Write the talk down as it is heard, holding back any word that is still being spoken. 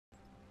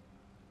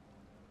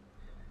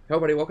Hello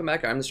everybody, welcome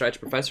back. I'm the Strategy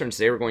Professor, and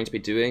today we're going to be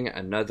doing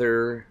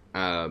another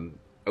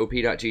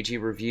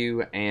OP.GG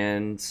review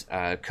and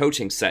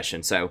coaching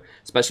session. So,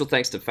 special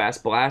thanks to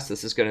Fast Blast.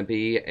 This is going to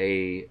be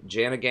a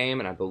Janna game,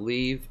 and I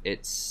believe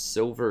it's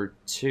Silver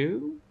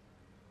 2?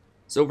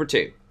 Silver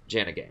 2,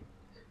 Janna game.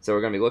 So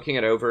we're going to be looking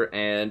it over,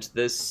 and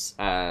this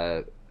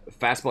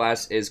Fast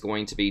Blast is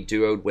going to be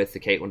duoed with the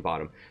Caitlyn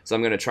bottom. So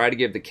I'm going to try to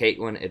give the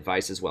Caitlyn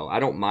advice as well.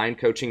 I don't mind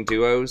coaching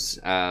duos.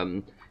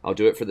 I'll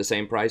do it for the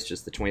same price,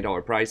 just the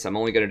 $20 price. I'm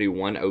only going to do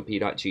one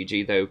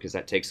OP.GG, though, because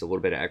that takes a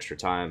little bit of extra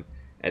time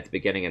at the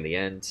beginning and the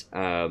end.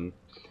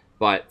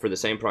 But for the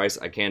same price,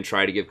 I can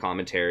try to give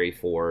commentary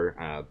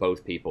for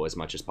both people as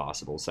much as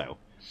possible. So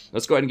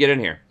let's go ahead and get in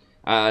here.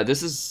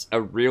 This is a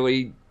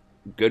really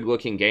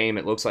good-looking game.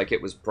 It looks like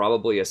it was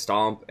probably a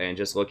stomp, and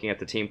just looking at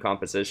the team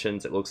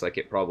compositions, it looks like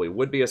it probably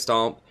would be a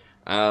stomp.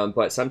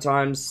 But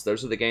sometimes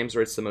those are the games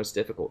where it's the most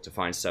difficult to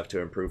find stuff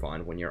to improve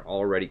on when you're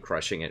already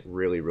crushing it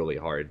really, really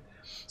hard.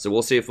 So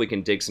we'll see if we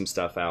can dig some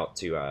stuff out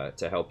to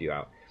help you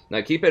out.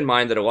 Now, keep in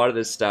mind that a lot of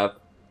this stuff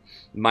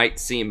might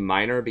seem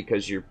minor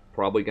because you're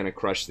probably going to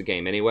crush the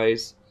game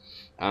anyways.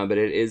 But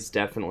it is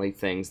definitely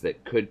things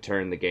that could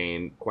turn the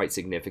game quite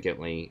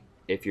significantly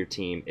if your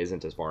team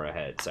isn't as far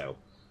ahead. So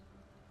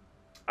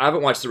I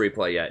haven't watched the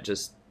replay yet.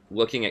 Just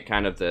looking at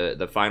kind of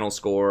the final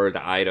score,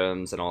 the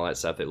items, and all that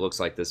stuff, it looks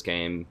like this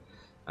game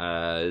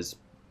is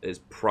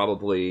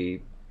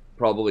probably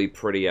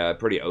pretty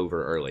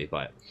over early,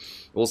 but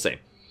we'll see.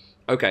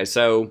 Okay,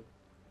 so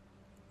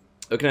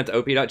looking at the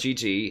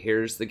OP.GG,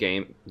 here's the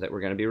game that we're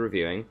going to be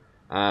reviewing.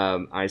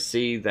 I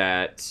see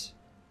that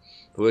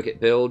if we look at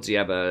builds, you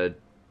have a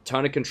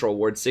ton of control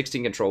wards.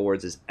 16 control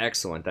wards is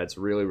excellent. That's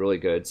really, really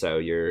good. So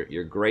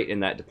you're great in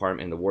that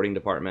department, in the warding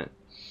department.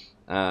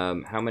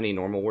 How many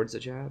normal wards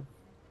did you have?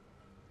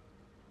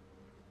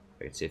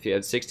 Okay, so if you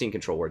had 16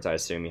 control wards, I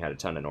assume you had a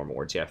ton of normal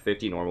wards. Yeah,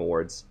 50 normal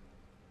wards.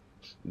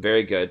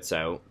 Very good,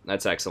 so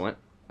that's excellent.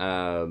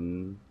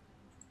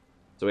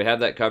 So we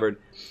have that covered.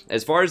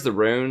 As far as the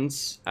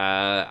runes,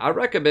 I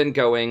recommend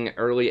going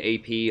early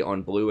AP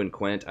on Blue and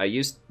Quint.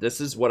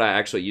 This is what I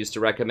actually used to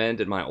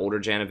recommend in my older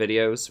Janna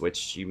videos,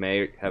 which you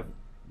may have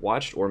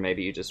watched, or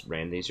maybe you just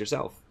ran these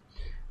yourself.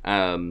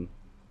 But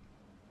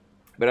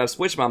I've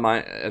switched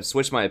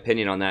my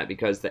opinion on that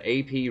because the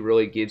AP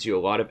really gives you a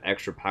lot of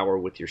extra power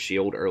with your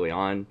shield early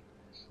on,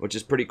 which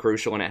is pretty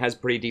crucial, and it has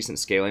pretty decent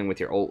scaling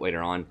with your ult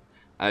later on.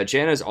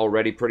 Janna is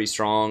already pretty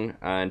strong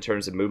in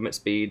terms of movement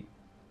speed.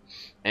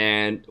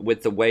 And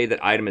with the way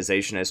that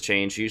itemization has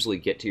changed, you usually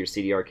get to your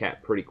CDR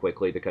cap pretty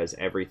quickly because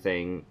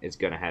everything is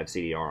going to have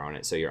CDR on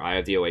it. So your Eye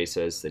of the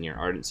Oasis, then your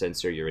Ardent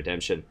Sensor, your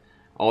Redemption,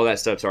 all that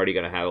stuff's already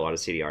going to have a lot of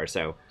CDR.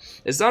 So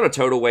it's not a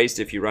total waste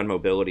if you run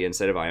mobility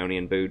instead of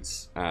Ionian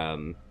boots.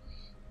 But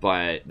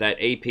that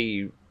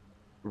AP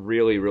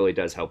really, really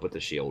does help with the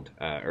shield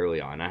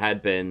early on. I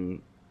had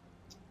been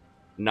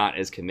not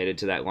as committed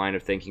to that line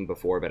of thinking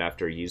before, but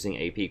after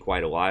using AP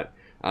quite a lot,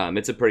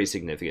 it's a pretty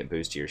significant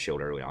boost to your shield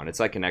early on. It's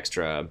like an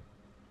extra,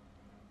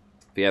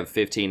 if you have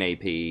 15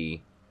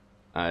 AP,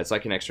 it's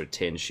like an extra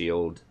 10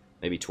 shield,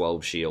 maybe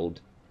 12 shield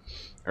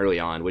early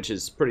on, which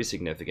is pretty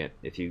significant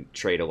if you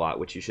trade a lot,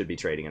 which you should be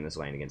trading in this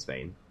lane against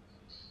Vayne.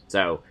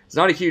 So it's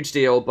not a huge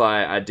deal,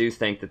 but I do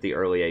think that the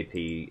early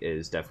AP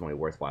is definitely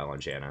worthwhile on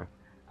Janna.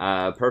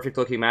 Perfect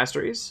looking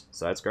masteries,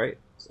 so that's great.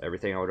 That's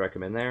everything I would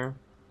recommend there.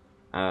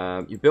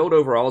 Your build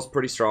overall is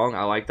pretty strong.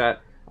 I like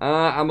that.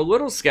 I'm a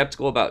little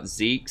skeptical about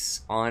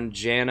Zeke's on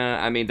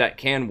Janna. I mean, that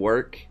can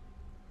work,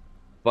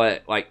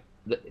 but like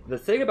the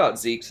thing about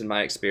Zeke's in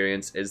my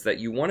experience is that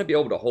you want to be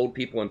able to hold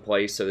people in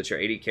place so that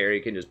your AD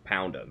carry can just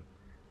pound them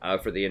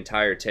for the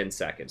entire 10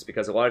 seconds.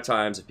 Because a lot of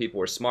times if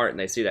people are smart and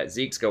they see that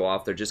Zeke's go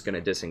off, they're just going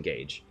to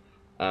disengage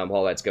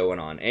while that's going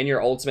on. And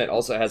your ultimate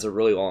also has a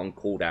really long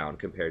cooldown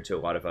compared to a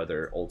lot of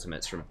other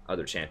ultimates from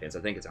other champions.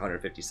 I think it's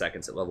 150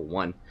 seconds at level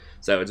 1,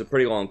 so it's a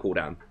pretty long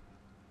cooldown.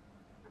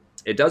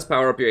 It does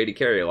power up your AD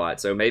carry a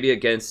lot, so maybe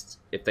against,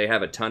 if they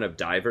have a ton of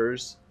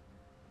divers,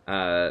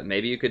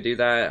 maybe you could do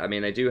that. I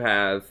mean, they do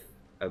have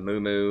a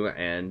Mumu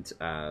and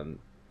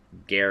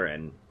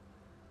Garen,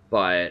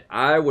 but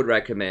I would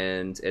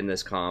recommend in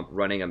this comp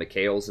running a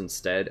Mikhail's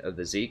instead of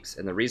the Zeke's,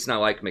 and the reason I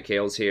like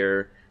Mikhail's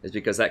here is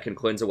because that can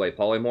cleanse away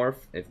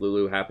Polymorph if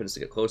Lulu happens to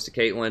get close to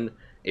Caitlyn.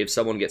 If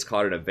someone gets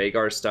caught in a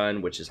Veigar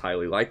stun, which is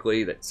highly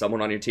likely that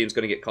someone on your team is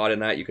going to get caught in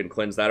that, you can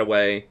cleanse that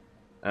away.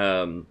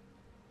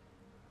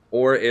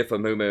 Or if a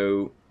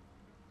Mumu,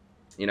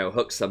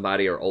 hooks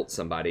somebody or ults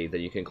somebody, then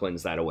you can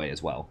cleanse that away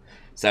as well.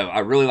 So I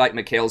really like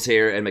Mikhail's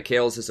here, and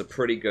Mikhail's is a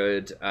pretty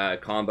good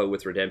combo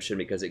with Redemption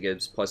because it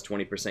gives plus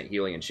 20%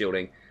 healing and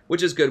shielding,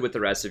 which is good with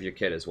the rest of your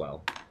kit as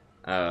well.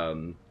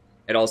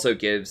 It also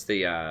gives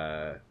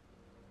the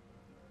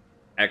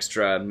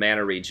extra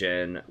mana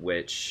regen,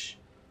 which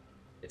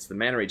it's the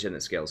mana regen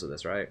that scales with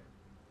this, right?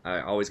 I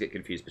always get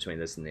confused between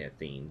this and the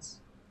Athenes.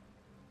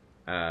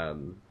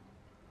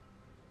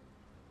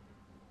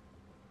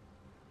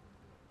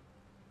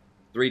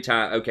 3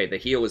 times. Okay, the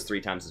heal is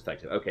 3 times as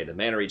effective. Okay, the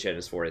mana regen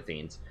is for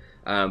Athenes.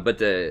 But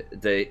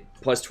the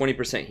plus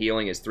 20%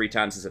 healing is 3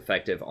 times as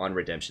effective on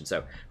Redemption.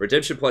 So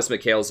Redemption plus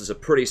Mikhail's is a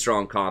pretty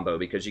strong combo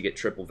because you get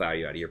triple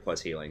value out of your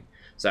plus healing.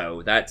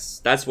 So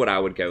that's what I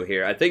would go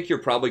here. I think you're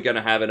probably going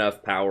to have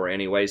enough power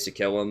anyways to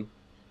kill him.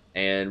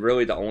 And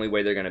really the only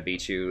way they're going to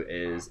beat you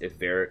is if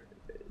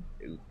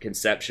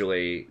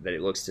conceptually that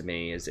it looks to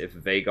me is if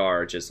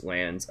Vhagar just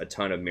lands a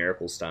ton of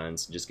miracle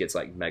stuns and just gets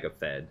like mega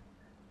fed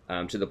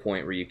to the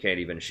point where you can't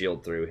even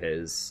shield through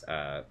his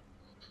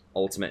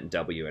ultimate and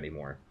W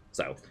anymore.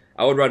 So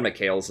I would run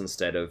Mikhail's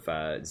instead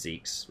of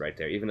Zeke's right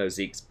there. Even though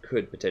Zeke's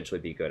could potentially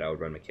be good, I would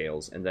run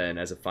Mikhail's. And then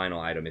as a final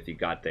item, if you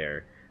got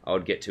there, I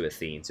would get to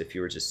Athene's if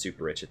you were just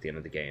super rich at the end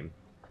of the game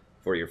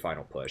for your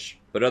final push.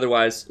 But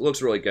otherwise, it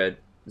looks really good.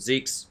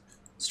 Zeke's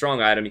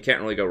strong item. You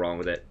can't really go wrong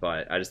with it,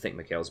 but I just think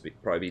Mikhail's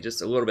probably be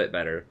just a little bit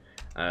better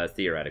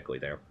theoretically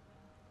there.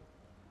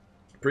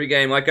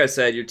 Pre-game, like I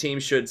said, your team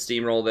should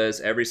steamroll this.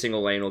 Every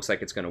single lane looks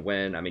like it's going to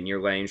win. I mean,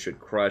 your lane should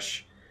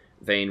crush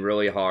Vayne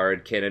really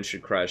hard. Kennen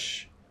should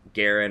crush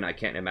Garen. I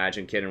can't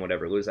imagine Kennen would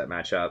ever lose that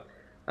matchup.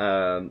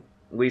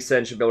 Lee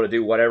Sin should be able to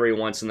do whatever he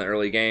wants in the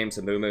early games.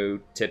 Amumu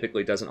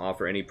typically doesn't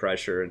offer any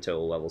pressure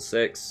until level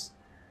 6.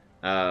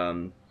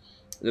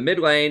 The mid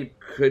lane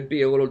could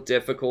be a little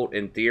difficult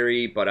in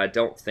theory, but I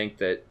don't think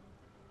that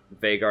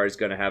Vhagar is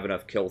going to have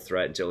enough kill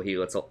threat until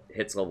he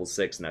hits level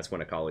 6, and that's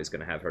when Akali is going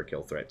to have her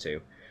kill threat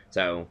too.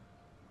 So,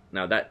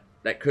 now that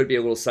could be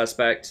a little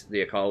suspect,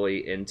 the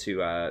Akali into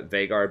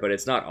Vhagar, but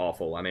it's not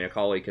awful. I mean,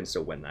 Akali can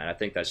still win that. I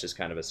think that's just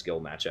kind of a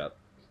skill matchup.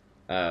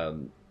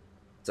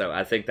 So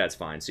I think that's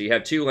fine. So you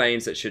have 2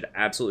 lanes that should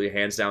absolutely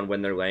hands down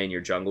win their lane.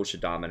 Your jungle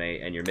should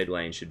dominate, and your mid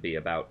lane should be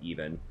about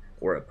even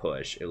or a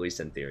push, at least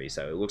in theory.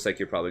 So it looks like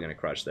you're probably going to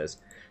crush this.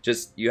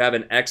 Just, you have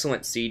an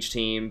excellent siege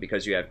team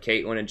because you have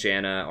Caitlyn and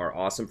Janna are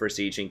awesome for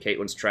sieging.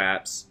 Caitlyn's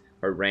traps,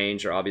 her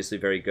range are obviously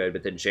very good,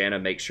 but then Janna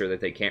makes sure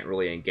that they can't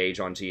really engage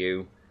onto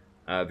you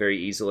very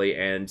easily,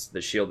 and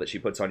the shield that she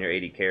puts on your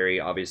AD carry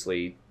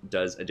obviously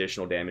does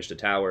additional damage to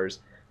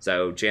towers.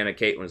 So Janna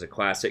Caitlyn is a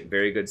classic,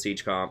 very good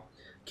siege comp.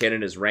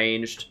 Kennen is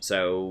ranged,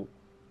 so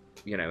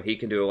you know he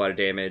can do a lot of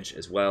damage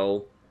as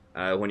well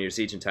when you're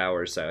sieging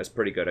towers, so it's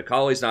pretty good.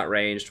 Akali's not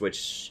ranged,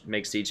 which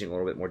makes sieging a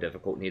little bit more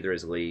difficult. Neither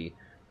is Lee,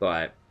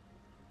 but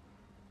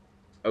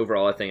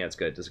overall I think that's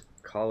good. Does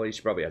Akali,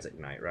 she probably has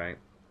Ignite, right?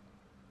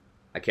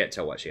 I can't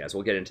tell what she has.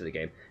 We'll get into the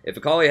game. If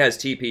Akali has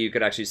TP, you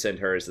could actually send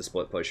her as the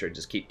split pusher and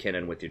just keep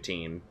Kennen with your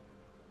team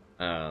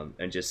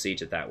and just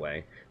siege it that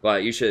way.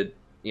 But you should,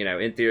 you know,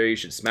 in theory, you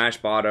should smash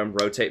bottom,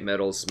 rotate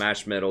middle,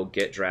 smash middle,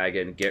 get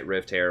Dragon, get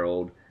Rift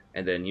Herald,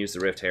 and then use the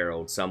Rift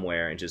Herald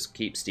somewhere and just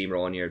keep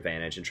steamrolling your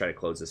advantage and try to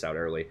close this out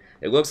early.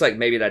 It looks like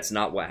maybe that's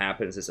not what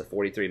happens. It's a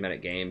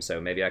 43-minute game,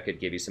 so maybe I could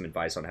give you some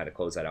advice on how to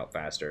close that out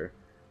faster.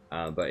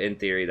 But in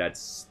theory,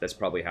 that's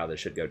probably how this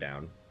should go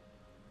down.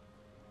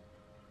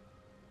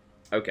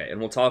 Okay, and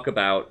we'll talk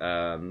about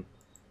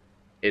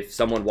if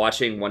someone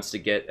watching wants to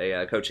get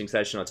a coaching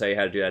session, I'll tell you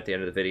how to do that at the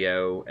end of the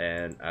video,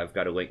 and I've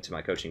got a link to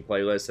my coaching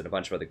playlist and a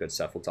bunch of other good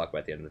stuff we'll talk about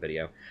at the end of the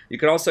video. You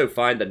can also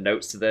find the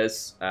notes to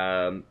this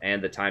and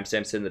the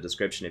timestamps in the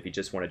description if you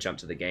just want to jump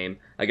to the game.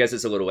 I guess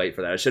it's a little late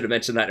for that. I should have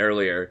mentioned that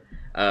earlier,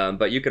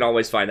 but you can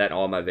always find that in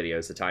all my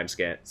videos, the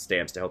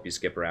timestamps to help you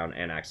skip around,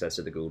 and access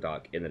to the Google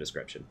Doc in the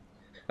description.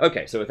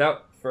 Okay, so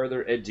without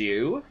further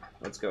ado,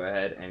 let's go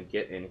ahead and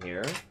get in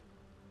here.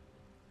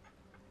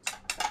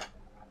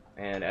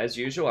 And as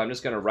usual, I'm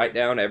just going to write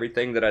down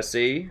everything that I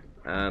see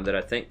that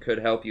I think could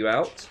help you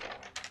out.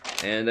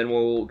 And then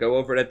we'll go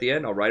over it at the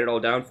end. I'll write it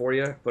all down for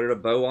you, put a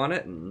bow on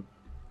it, and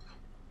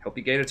help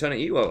you gain a ton of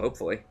ELO,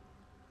 hopefully.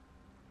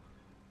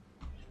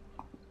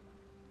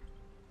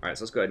 Alright,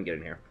 so let's go ahead and get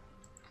in here.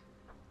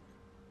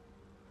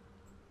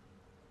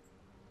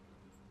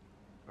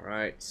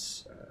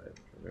 Alright,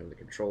 remember the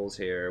controls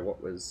here.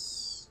 What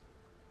was...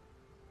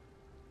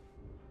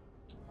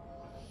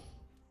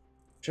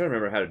 I'm trying to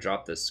remember how to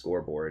drop this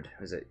scoreboard.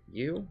 Is it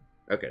you?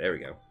 Okay, there we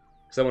go.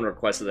 Someone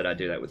requested that I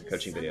do that with the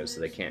coaching videos so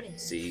they can't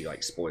see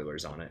like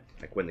spoilers on it,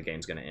 like when the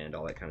game's going to end,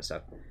 all that kind of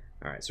stuff.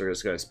 Alright, so we're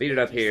just going to speed it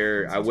up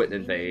here. I wouldn't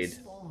invade.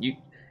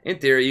 In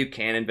theory, you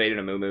can invade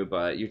an Amumu,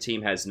 but your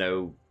team has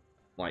no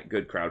like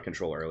good crowd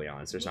control early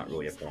on, so there's not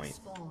really a point.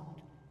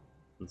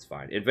 That's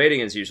fine. Invading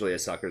is usually a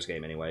sucker's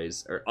game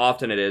anyways, or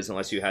often it is,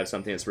 unless you have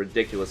something that's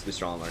ridiculously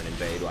strong on an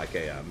invade, like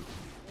a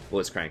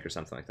Blitzcrank or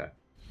something like that.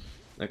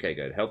 Okay,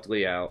 good. Helped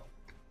Lee out.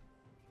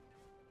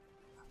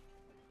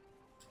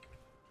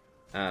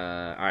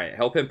 Alright,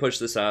 help him push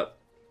this up.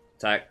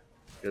 Attack.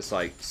 Just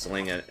like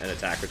sling an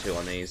attack or two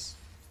on these.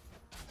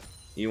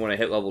 You want to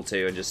hit level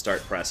 2 and just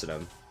start pressing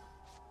him.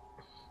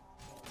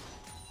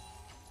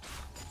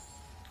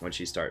 Once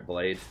you start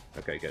Blade.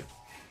 Okay, good.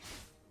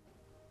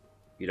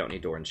 You don't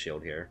need Doran's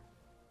Shield here.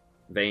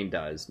 Vayne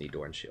does need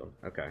Doran's Shield.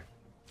 Okay.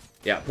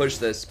 Yeah, push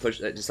this. Push.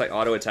 Just like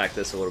auto attack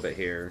this a little bit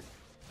here.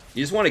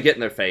 You just want to get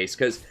in their face,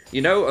 because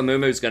you know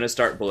Amumu's going to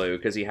start blue,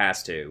 because he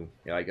has to. You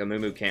know, like,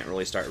 Amumu can't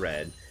really start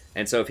red.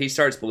 And so if he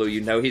starts blue,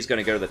 you know he's going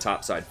to go to the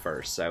top side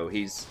first. So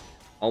he's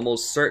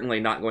almost certainly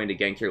not going to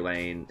gank your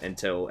lane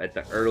until at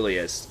the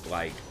earliest,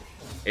 like,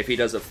 if he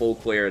does a full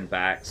clear and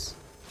backs,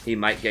 he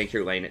might gank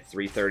your lane at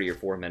 3:30 or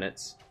 4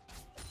 minutes.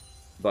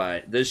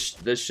 But this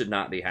should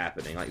not be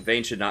happening. Like,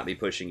 Vayne should not be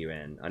pushing you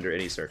in under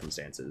any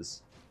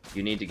circumstances.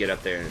 You need to get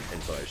up there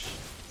and push.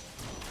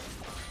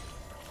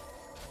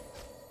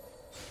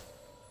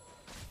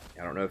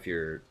 I don't know if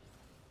you're...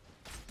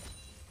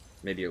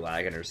 Maybe you're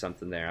lagging or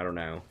something there. I don't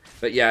know.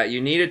 But yeah, you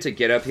needed to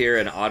get up here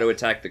and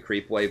auto-attack the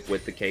creep wave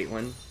with the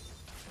Caitlyn.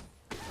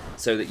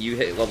 So that you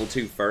hit level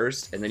 2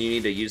 first. And then you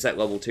need to use that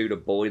level 2 to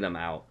bully them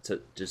out.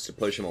 Just to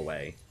push them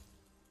away.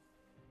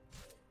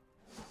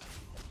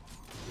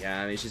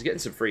 Yeah, I mean, she's getting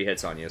some free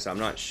hits on you. So I'm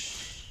not...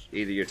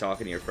 Either you're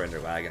talking to your friend or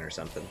lagging or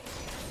something.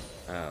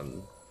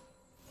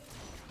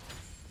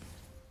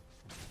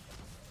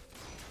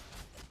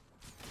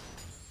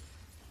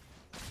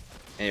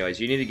 Anyways,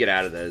 you need to get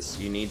out of this.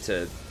 You need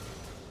to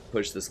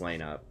push this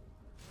lane up.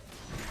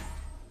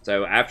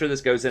 So after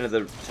this goes into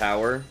the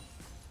tower,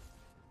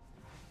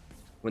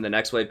 when the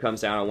next wave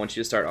comes down, I want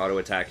you to start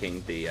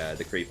auto-attacking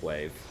the creep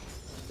wave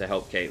to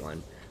help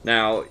Caitlyn.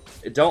 Now,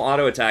 don't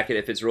auto-attack it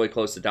if it's really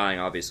close to dying,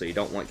 obviously. You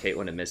don't want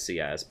Caitlyn to miss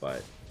CS,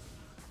 but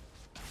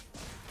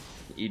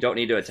you don't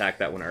need to attack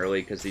that one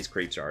early because these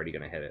creeps are already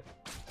going to hit it.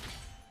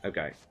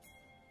 Okay.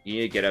 You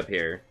need to get up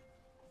here.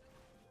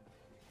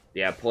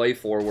 Yeah, play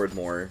forward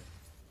more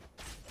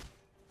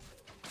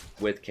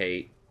with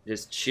Kate.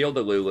 Just shield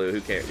the Lulu,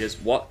 who cares?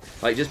 Just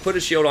just put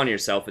a shield on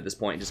yourself at this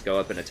point and just go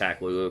up and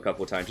attack Lulu a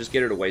couple of times. Just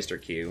get her to waste her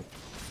Q.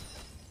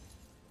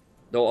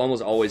 They'll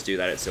almost always do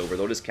that at Silver.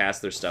 They'll just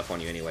cast their stuff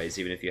on you anyways,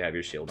 even if you have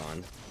your shield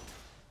on.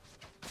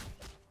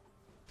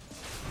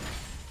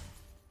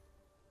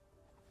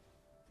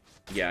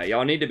 Yeah,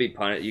 y'all need to be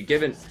punished.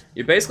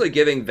 You're basically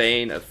giving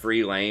Vayne a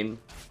free lane.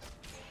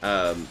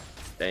 And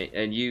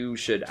you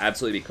should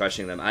absolutely be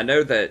crushing them. I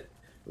know that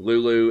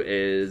Lulu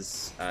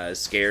is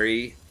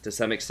scary to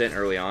some extent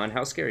early on.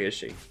 How scary is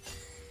she?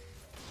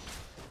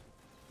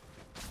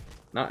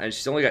 And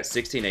she's only got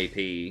 16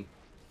 AP.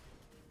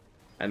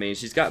 I mean,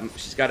 she's got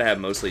to have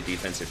mostly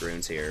defensive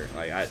runes here.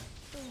 Like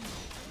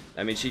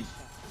I mean, she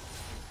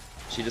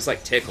just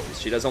like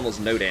tickles. She does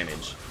almost no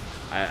damage.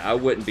 I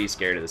wouldn't be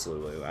scared of this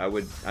Lulu.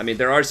 I mean,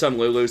 there are some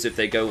Lulus if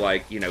they go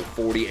like, you know,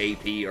 40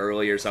 AP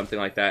early or something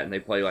like that, and they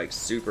play like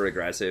super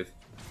aggressive.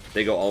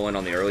 They go all in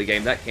on the early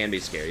game. That can be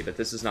scary, but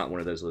this is not one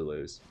of those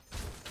Lulus.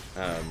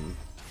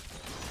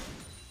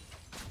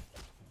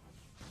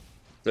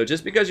 So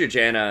just because you're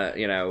Janna,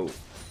 you know,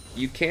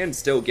 you can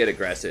still get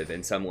aggressive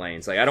in some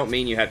lanes. Like, I don't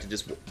mean you have to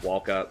just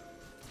walk up.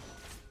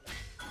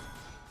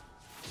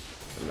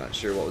 I'm not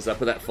sure what was up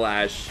with that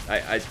flash.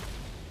 I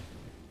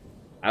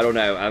don't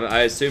know. I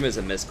assume it's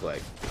a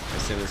misclick. I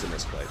assume it's a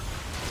misclick.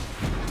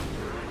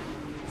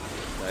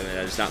 I mean,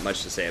 there's not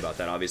much to say about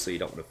that. Obviously, you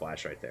don't want to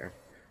flash right there.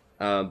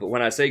 But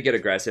when I say get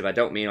aggressive, I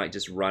don't mean like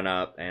just run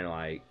up and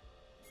like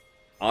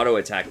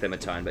auto-attack them a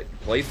ton, but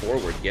play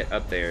forward, get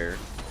up there,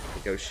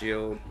 go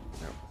shield.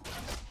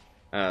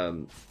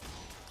 No.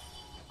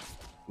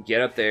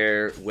 Get up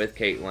there with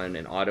Caitlyn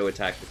and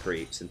auto-attack the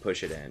creeps and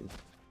push it in.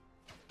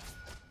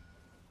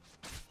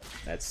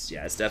 It's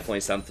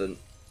definitely something.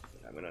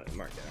 I'm gonna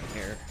mark down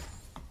here.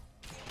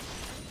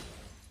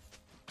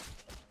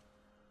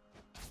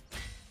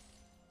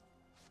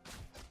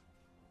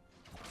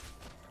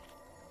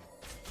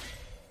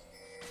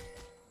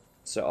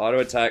 So auto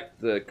attack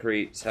the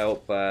creeps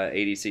help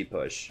ADC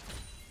push.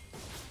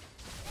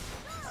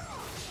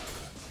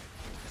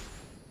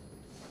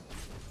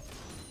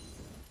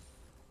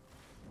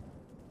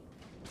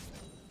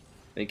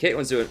 I mean,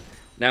 Caitlyn's doing.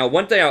 Now,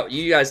 one thing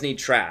you guys need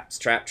traps.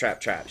 Trap.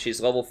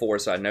 She's level 4,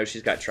 so I know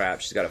she's got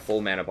traps. She's got a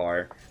full mana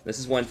bar. This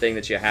is one thing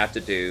that you have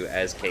to do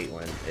as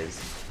Caitlyn.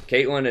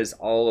 Caitlyn is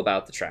all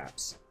about the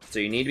traps. So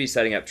you need to be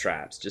setting up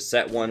traps. Just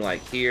set one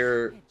like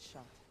here,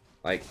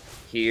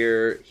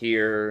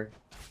 here,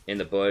 in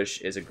the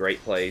bush is a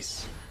great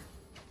place.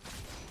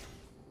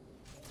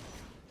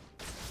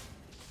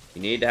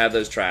 You need to have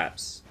those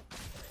traps.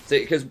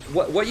 Because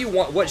what you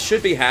want, what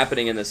should be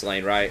happening in this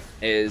lane, right,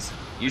 is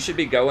you should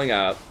be going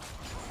up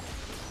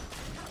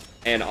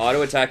and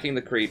auto-attacking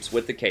the creeps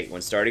with the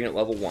Caitlyn, starting at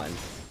level 1.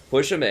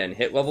 Push them in,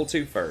 hit level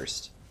 2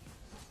 first.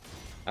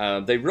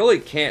 They really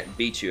can't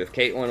beat you. If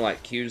Caitlyn,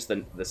 like,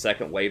 Qs the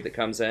second wave that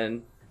comes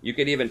in, you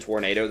could even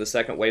tornado the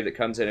second wave that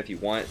comes in if you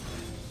want.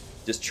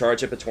 Just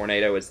charge up a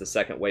tornado as the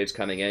second wave's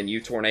coming in. You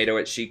tornado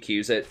it, she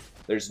Qs it.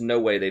 There's no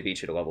way they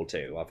beat you to level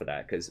 2 off of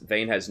that, because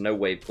Vayne has no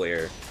wave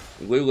clear.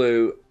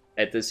 Lulu,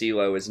 at this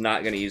elo, is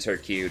not going to use her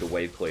Q to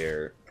wave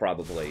clear,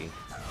 probably.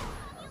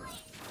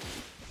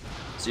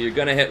 So you're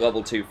going to hit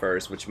level 2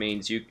 first, which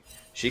means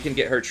she can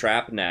get her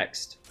trap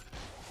next,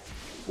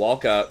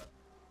 walk up,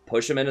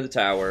 push them into the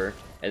tower,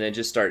 and then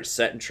just start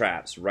setting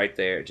traps right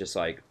there, just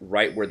like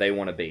right where they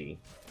want to be.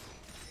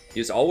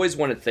 You just always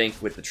want to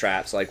think with the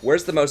traps, like,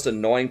 where's the most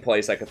annoying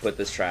place I could put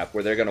this trap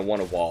where they're going to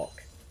want to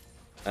walk?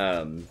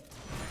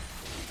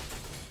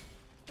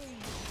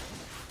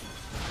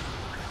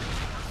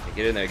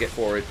 Get in there, get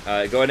forward. Go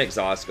ahead and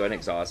exhaust,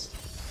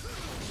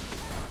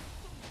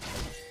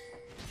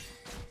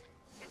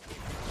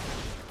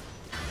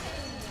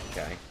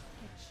 Okay.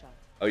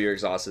 Oh, your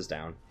exhaust is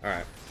down.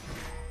 Alright.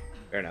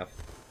 Fair enough.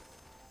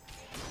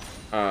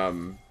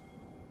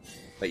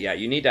 But yeah,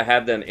 you need to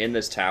have them in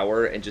this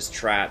tower and just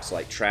traps,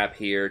 like trap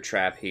here,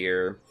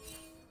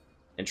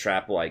 and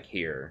trap like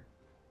here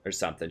or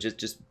something.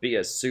 Just be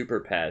a super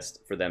pest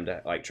for them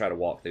to like try to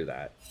walk through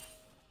that.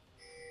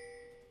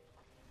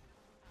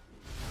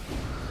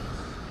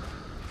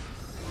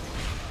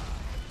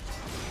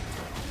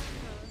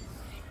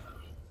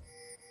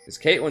 Because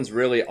Caitlyn's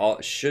really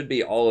should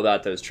be all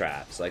about those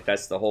traps. Like,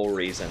 that's the whole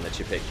reason that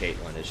you pick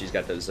Caitlyn, is she's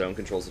got those zone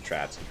controls of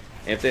traps.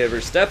 And if they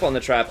ever step on the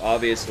trap,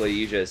 obviously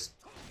you just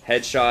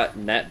headshot,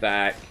 net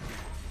back,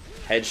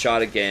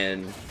 headshot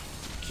again,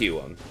 Q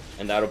them.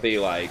 And that'll be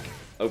like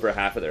over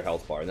half of their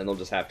health bar, and then they'll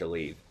just have to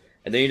leave.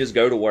 And then you just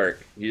go to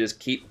work. You just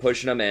keep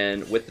pushing them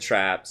in with the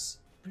traps,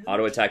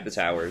 auto-attack the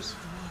towers.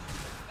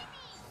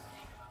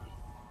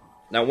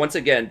 Now, once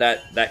again,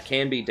 that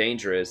can be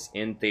dangerous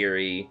in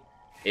theory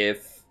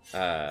if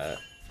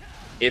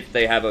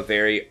they have a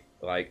very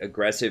like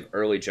aggressive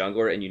early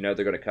jungler and you know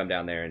they're going to come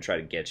down there and try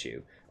to get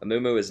you.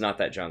 Amumu is not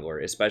that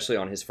jungler, especially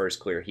on his first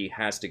clear. He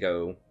has to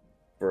go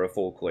for a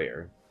full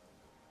clear.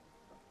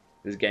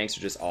 His ganks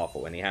are just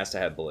awful, and he has to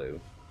have blue.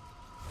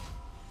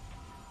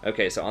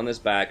 Okay, so on this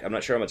back, I'm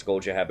not sure how much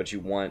gold you have, but you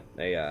want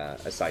a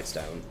sight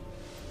stone.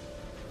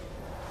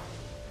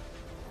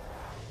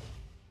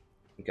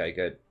 Okay,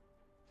 good.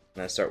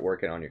 Now start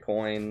working on your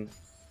coin.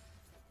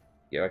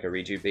 Get like a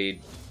rejuve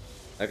bead.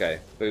 Okay,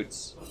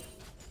 boots.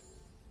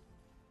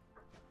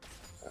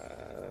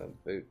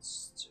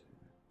 Boots.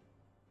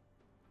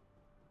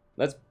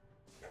 That's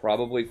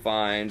probably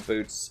fine.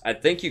 Boots. I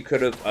think you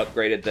could have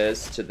upgraded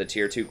this to the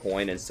tier 2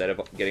 coin instead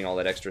of getting all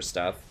that extra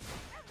stuff.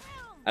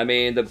 I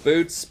mean, the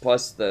boots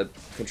plus the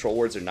control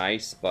words are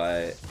nice,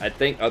 but I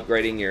think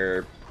upgrading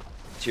your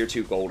tier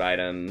 2 gold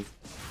item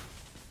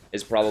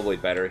is probably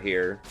better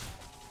here.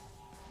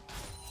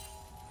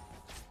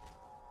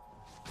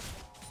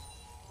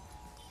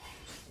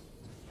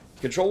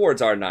 Control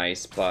wards are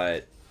nice,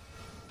 but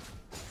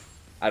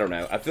I don't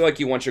know. I feel like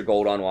you want your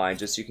gold online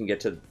just so you can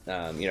get to,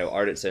 you know,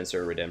 Ardent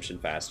Sensor Redemption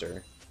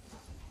faster.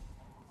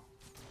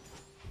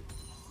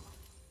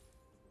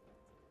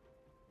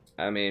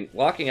 I mean,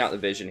 locking out the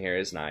vision here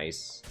is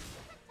nice.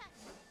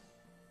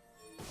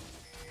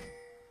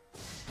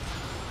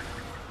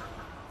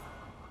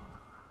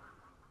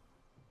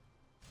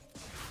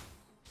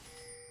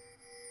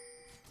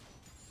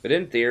 But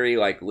in theory,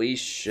 like, Lee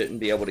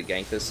shouldn't be able to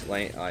gank this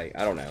lane. Like,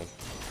 I don't know.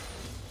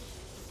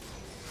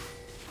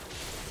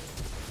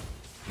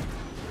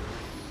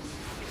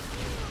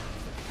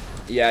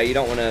 Yeah, you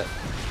don't want to...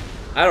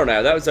 I don't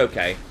know. That was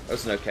okay. That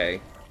was okay.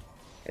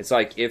 It's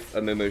like if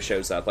Amumu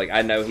shows up. Like,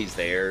 I know he's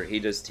there. He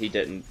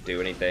didn't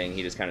do anything.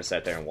 He just kind of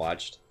sat there and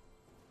watched.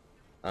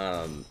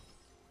 But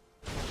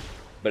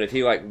if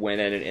he, like,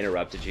 went in and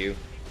interrupted you...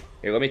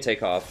 Here, let me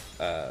take off...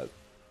 Okay,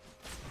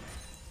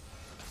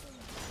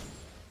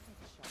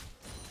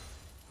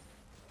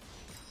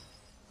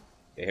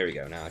 here we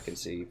go. Now I can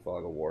see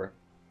Fog of War.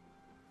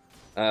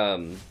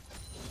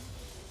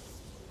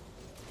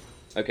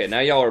 Okay, now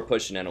y'all are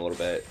pushing in a little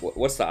bit.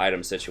 What's the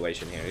item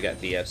situation here? We got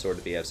BF sword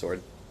to BF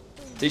sword.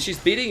 See, she's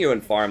beating you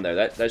in farm, though.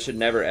 That should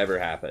never, ever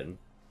happen.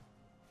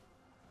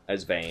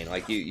 As Vayne.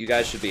 Like, you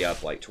guys should be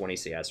up, like, 20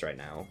 CS right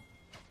now.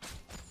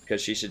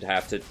 Because she should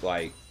have to,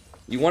 like...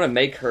 You want to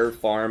make her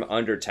farm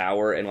under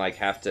tower and, like,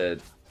 have to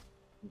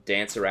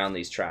dance around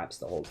these traps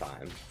the whole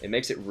time. It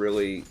makes it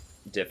really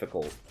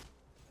difficult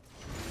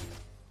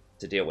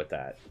to deal with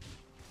that.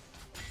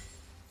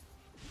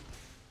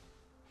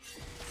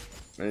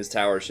 And his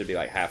tower should be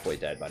like halfway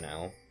dead by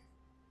now.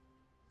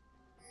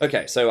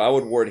 Okay, so I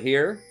would ward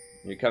here.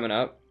 You're coming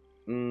up.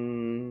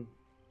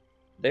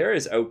 There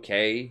is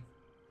okay.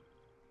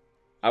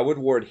 I would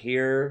ward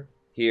here,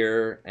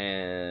 here,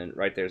 and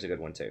right there's a good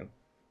one too.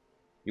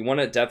 You want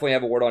to definitely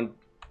have a ward on...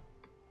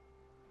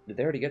 Did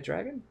they already get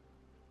dragon?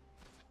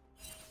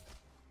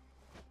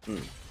 Or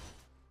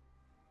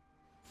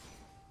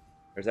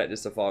is that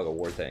just a Fog of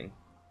War thing?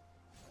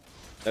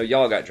 No,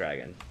 y'all got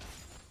dragon.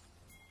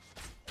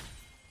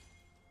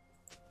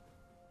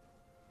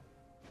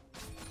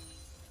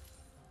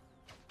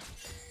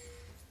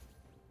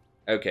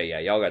 Okay, yeah,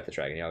 y'all got the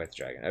dragon. Y'all got the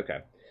dragon. Okay.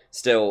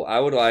 Still, I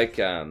would like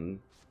to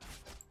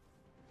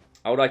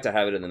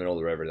have it in the middle of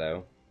the river,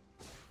 though.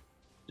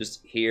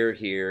 Just here,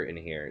 here, and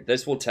here.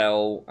 This will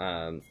tell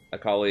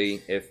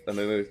Akali if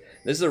Amumu...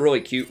 This is a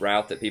really cute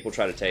route that people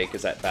try to take,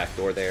 is that back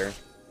door there.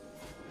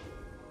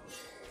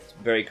 It's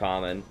very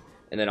common.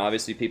 And then,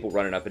 obviously, people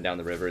running up and down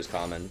the river is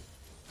common.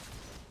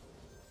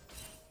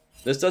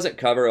 This doesn't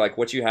cover, like,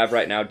 what you have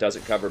right now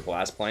doesn't cover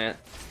Blast Plant.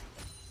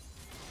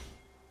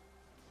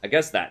 I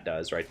guess that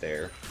does right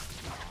there.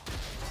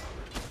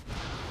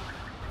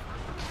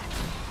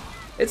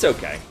 It's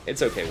okay.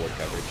 It's okay, ward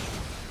coverage.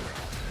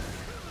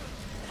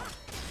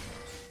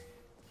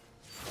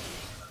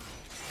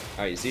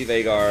 Alright, you see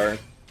Veigar.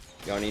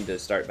 Y'all need to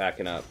start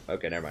backing up.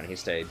 Okay, never mind. He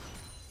stayed.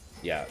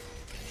 Yeah.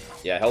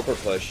 Yeah, help her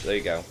push. There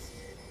you go.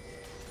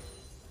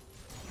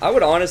 I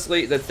would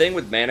honestly... The thing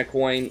with Mana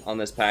Coin on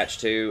this patch,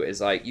 too, is,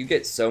 like, you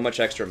get so much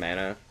extra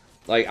mana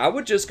Like, I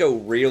would just go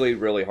really,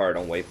 really hard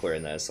on wave clear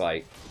in this.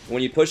 Like,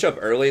 when you push up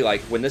early,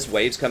 like, when this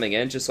wave's coming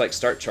in, just, like,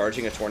 start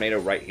charging a tornado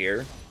right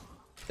here.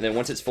 And then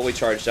once it's fully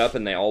charged up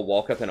and they all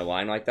walk up in a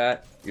line like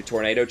that, your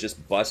tornado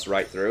just busts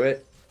right through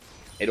it.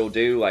 It'll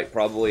do, like,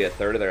 probably a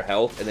third of their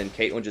health, and then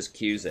Caitlyn just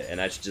Qs it, and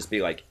that should just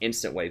be, like,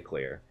 instant wave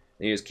clear.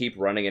 And you just keep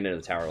running into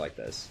the tower like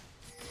this.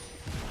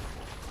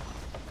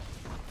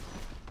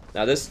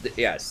 Now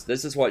yes,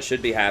 this is what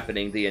should be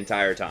happening the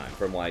entire time,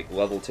 from, like,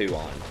 level 2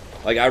 on.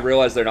 Like, I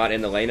realize they're not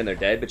in the lane and they're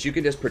dead, but you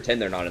can just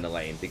pretend they're not in the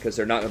lane, because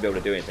they're not going to be able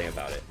to do anything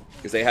about it.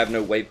 Because they have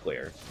no wave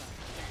clear.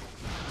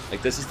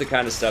 Like, this is the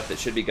kind of stuff that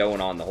should be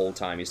going on the whole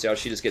time. You see how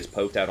she just gets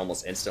poked out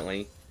almost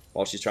instantly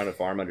while she's trying to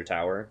farm under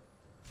tower?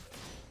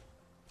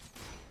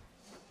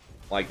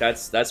 Like,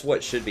 that's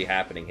what should be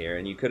happening here,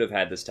 and you could have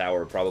had this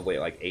tower probably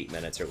at, like, 8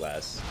 minutes or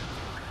less.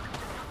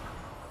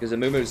 Because the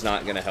Mumu's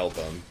not going to help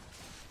him.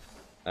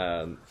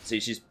 See,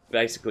 she's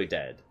basically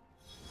dead.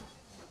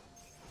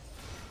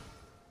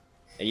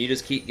 And you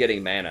just keep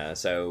getting mana,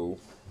 so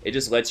it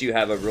just lets you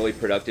have a really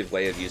productive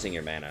way of using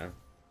your mana.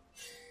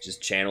 Just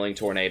channeling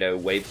Tornado,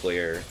 wave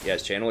clear.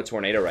 Yes, channel a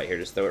Tornado right here.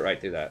 Just throw it right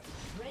through that.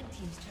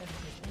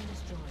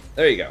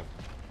 There you go.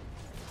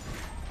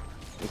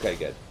 Okay,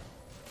 good.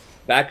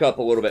 Back up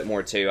a little bit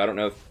more, too. I don't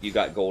know if you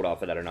got gold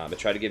off of that or not, but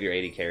try to give your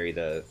AD carry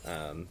the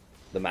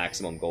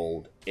maximum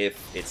gold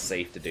if it's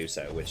safe to do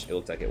so, which it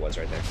looked like it was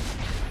right there.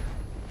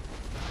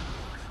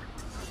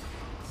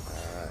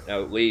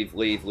 No, leave.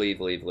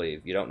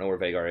 You don't know where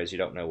Veigar is. You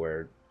don't know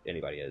where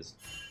anybody is.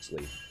 Just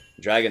leave.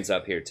 Dragon's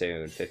up here,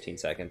 too, in 15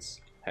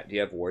 seconds. Do you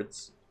have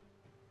wards?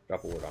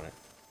 Drop a ward on it.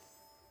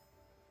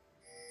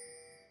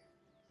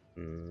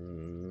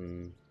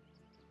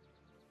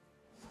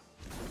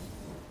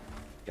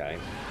 Okay.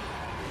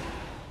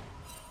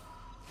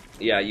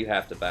 Yeah, you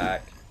have to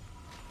back.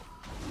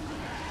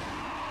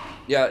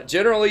 Yeah,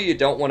 generally you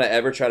don't want to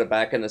ever try to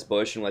back in this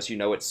bush unless you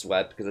know it's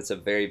swept, because it's a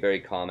very, very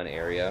common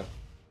area.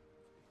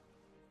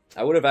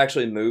 I would have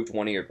actually moved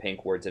one of your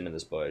pink wards into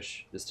this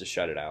bush, just to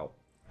shut it out.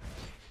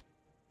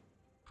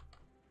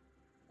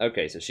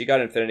 Okay, so she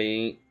got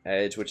Infinity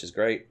Edge, which is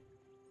great.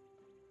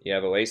 You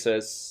have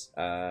Oasis.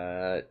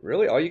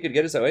 Really? All you could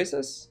get is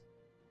Oasis?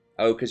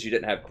 Oh, because you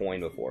didn't have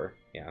coin before.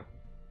 Yeah.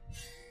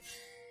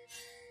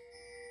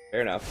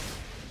 Fair enough.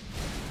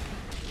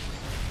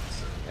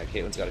 Yeah,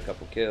 Caitlyn's got a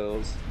couple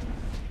kills.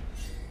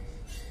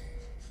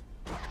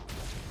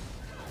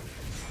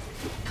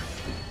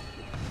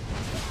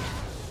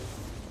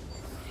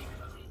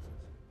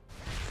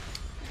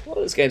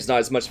 Well, this game's not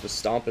as much of a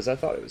stomp as I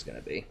thought it was going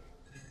to be.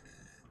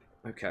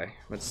 Okay,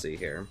 let's see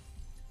here.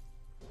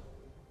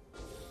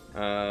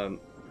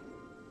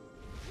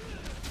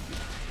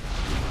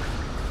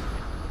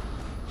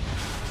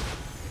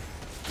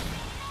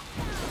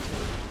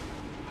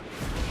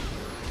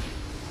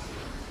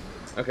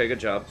 Okay, good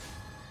job.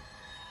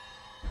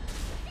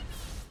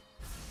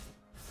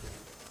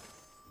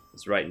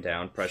 It's writing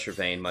down. Pressure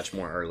Vayne much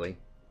more early.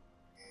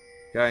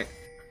 Okay.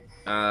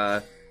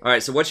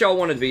 Alright, so what y'all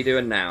want to be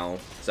doing now,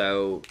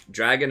 so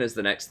Dragon is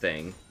the next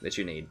thing that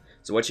you need.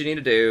 So what you need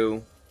to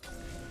do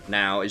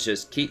now is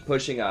just keep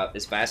pushing up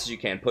as fast as you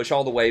can. Push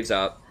all the waves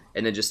up,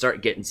 and then just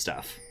start getting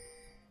stuff.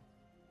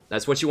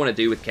 That's what you want to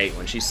do with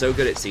Caitlyn. She's so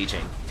good at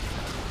sieging.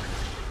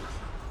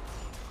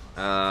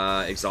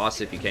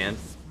 Exhaust if you can.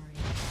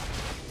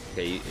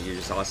 Okay, your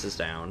exhaust is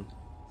down.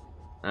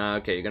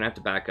 Okay, you're gonna have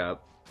to back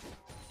up.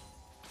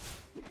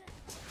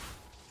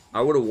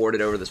 I would have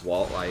warded over this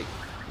wall, like...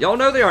 Y'all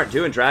know they aren't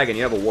doing Dragon,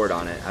 you have a ward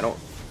on it. I don't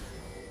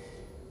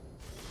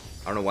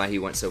know why he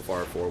went so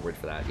far forward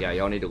for that. Yeah,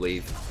 y'all need to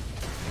leave.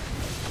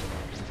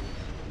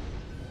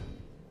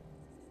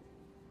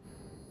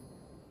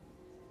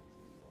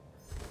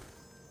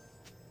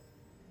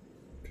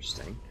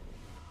 Interesting.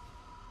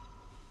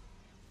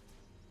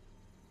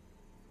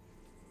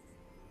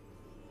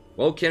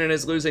 Well, Kennen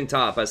is losing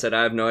top. I said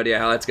I have no idea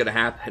how that's gonna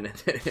happen.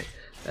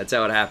 That's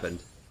how it happened.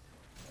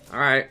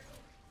 Alright.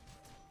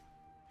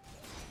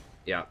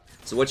 Yeah.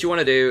 So what you want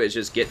to do is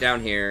just get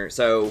down here.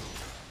 So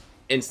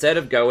instead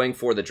of going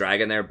for the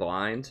dragon there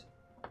blind,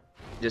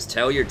 just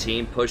tell your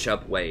team push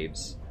up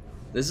waves.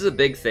 This is a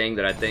big thing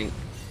that I think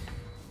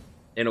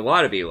in a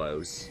lot of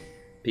elos,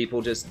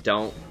 people just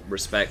don't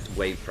respect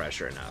wave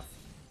pressure enough.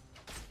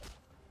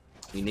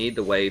 You need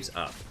the waves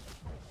up.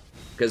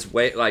 Because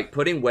like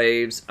putting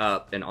waves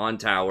up and on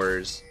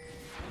towers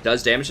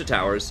does damage to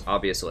towers,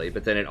 obviously,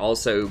 but then it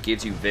also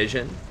gives you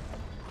vision.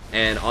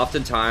 And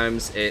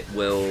oftentimes it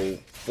will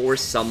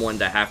force someone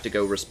to have to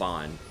go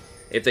respawn.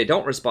 If they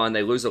don't respawn,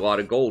 they lose a lot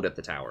of gold at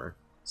the tower.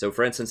 So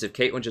for instance, if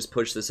Caitlyn just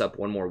pushed this up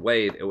one more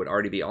wave, it would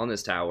already be on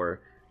this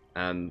tower.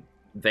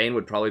 Vayne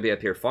would probably be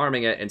up here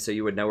farming it, and so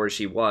you would know where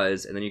she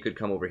was, and then you could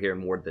come over here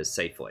and ward this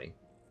safely.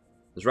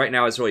 Because right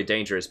now it's really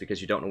dangerous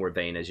because you don't know where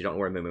Vayne is, you don't know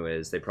where Mumu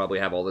is. They probably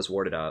have all this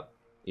warded up.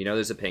 You know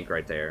there's a pink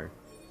right there.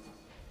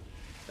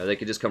 They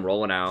could just come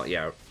rolling out,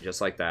 yeah,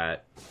 just like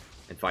that,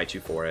 and fight you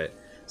for it.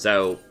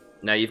 So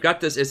now you've got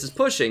this, this is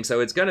pushing,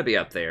 so it's going to be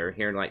up there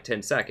here in like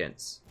 10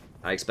 seconds.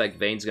 I expect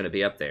Vayne's going to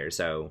be up there,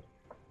 so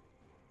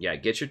yeah,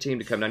 get your team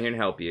to come down here and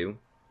help you.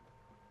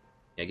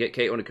 Yeah, get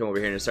Caitlyn to come over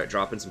here and start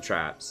dropping some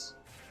traps.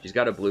 She's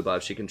got a blue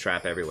buff. She can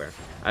trap everywhere.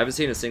 I haven't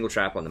seen a single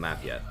trap on the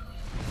map yet.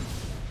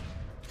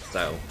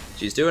 So,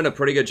 she's doing a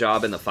pretty good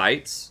job in the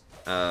fights,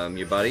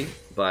 your buddy.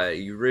 But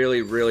you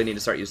really, really need to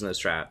start using those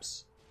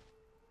traps.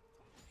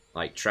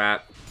 Like,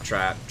 trap,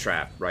 trap,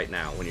 trap right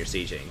now when you're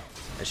sieging.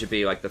 That should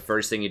be, like, the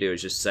first thing you do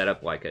is just set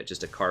up, like,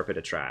 just a carpet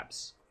of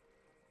traps.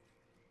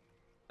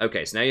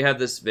 Okay, so now you have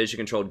this vision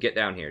controlled. Get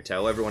down here.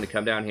 Tell everyone to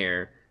come down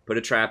here. Put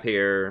a trap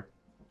here.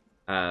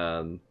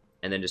 And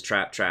then just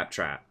trap, trap,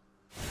 trap.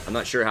 I'm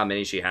not sure how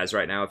many she has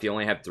right now. If you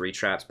only have 3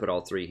 traps, put all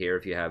 3 here.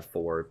 If you have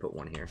 4, put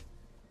 1 here.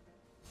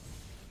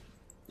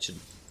 You should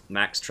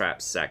max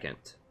trap second.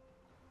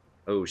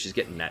 Oh, she's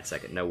getting that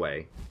second. No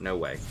way. No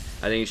way.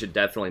 I think you should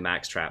definitely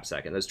max trap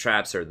second. Those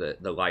traps are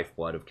the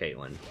lifeblood of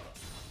Caitlyn.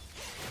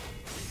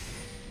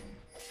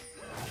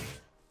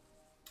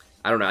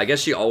 I don't know. I guess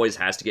she always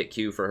has to get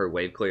Q for her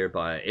wave clear,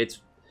 but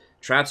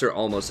traps are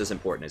almost as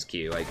important as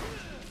Q. Like,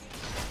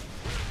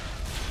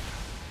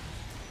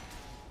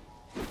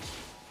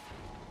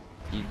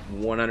 you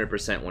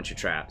 100% want your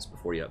traps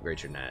before you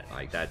upgrade your net.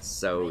 Like, that's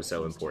so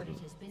important.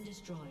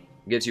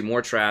 It gives you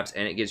more traps,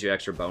 and it gives you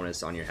extra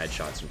bonus on your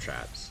headshots from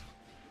traps.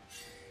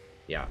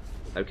 Yeah.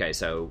 Okay,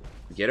 so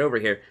get over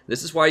here.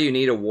 This is why you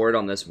need a ward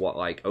on this wall,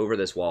 like, over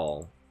this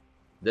wall.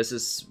 This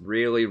is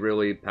really,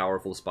 really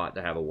powerful spot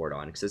to have a ward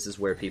on, because this is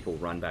where people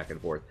run back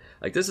and forth.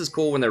 Like, this is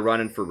cool when they're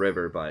running for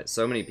river, but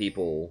so many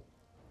people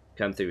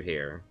come through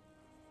here.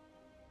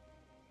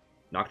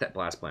 Knock that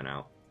blast plant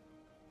out.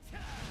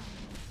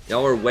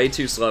 Y'all are way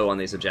too slow on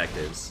these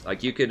objectives.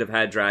 Like, you could have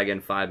had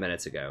Dragon 5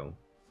 minutes ago.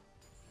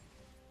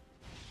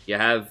 You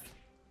have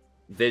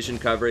vision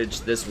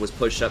coverage. This was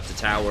pushed up to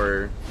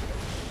tower.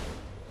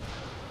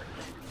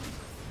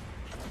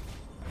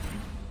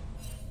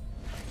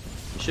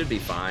 You should be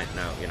fine.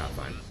 No, you're not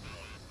fine.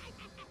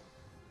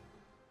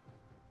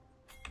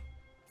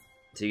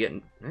 So you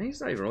getting...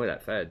 He's not even really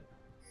that fed.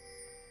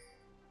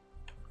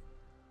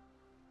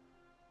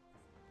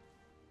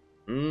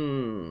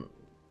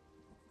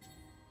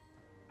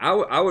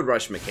 I would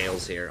rush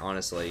Mikhail's here,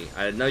 honestly.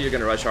 I know you're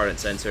going to rush Ardent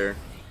Sensor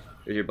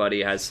if your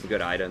buddy has some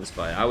good items,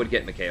 but I would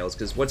get Mikhail's,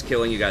 because what's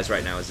killing you guys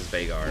right now is this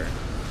Veigar.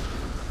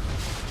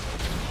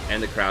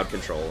 And the crowd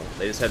control.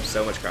 They just have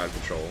so much crowd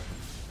control.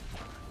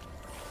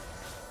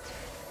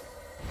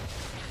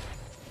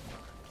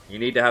 You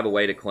need to have a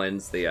way to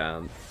cleanse the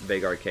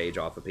Veigar cage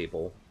off of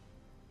people.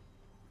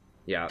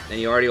 Yeah, and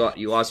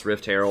you lost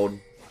Rift Herald.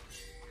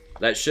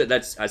 I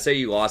say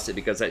you lost it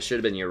because that should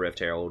have been your Rift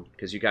Herald,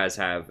 because you guys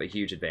have a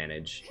huge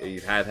advantage.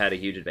 You have had a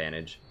huge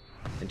advantage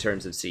in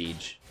terms of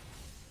siege.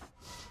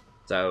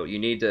 So you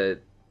need to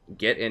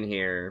get in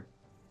here,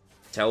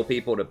 tell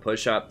people to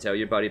push up, tell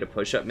your buddy to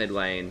push up mid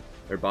lane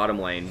or bottom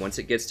lane. Once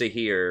it gets to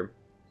here,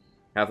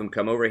 have them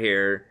come over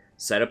here,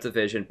 set up the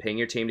vision, ping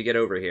your team to get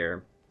over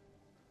here,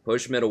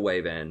 push middle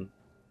wave in,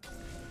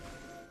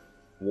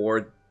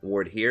 ward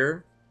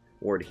here,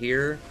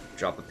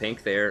 drop a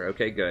pink there.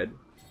 Okay, good.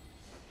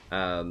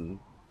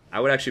 I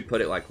would actually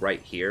put it like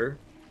right here.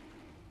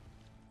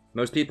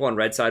 Most people on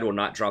red side will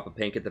not drop a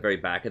pink at the very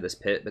back of this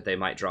pit, but they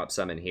might drop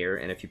some in here.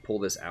 And if you pull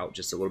this out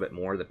just a little bit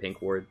more, the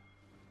pink ward,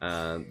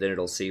 then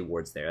it'll see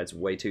wards there. That's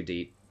way too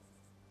deep.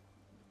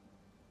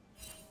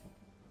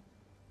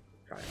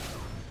 Okay.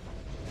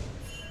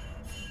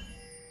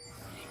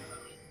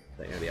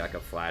 That's gonna be like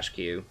a flash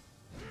Q.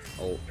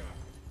 Oh,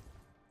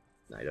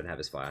 no, he doesn't have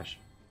his flash.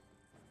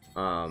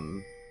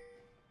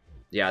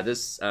 Yeah,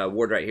 this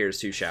ward right here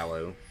is too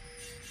shallow.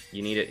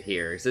 You need it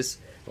here. Is this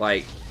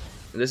like?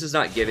 This is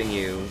not giving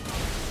you...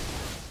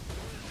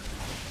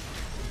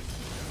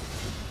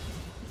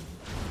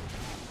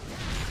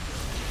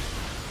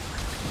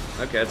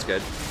 Okay, that's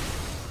good.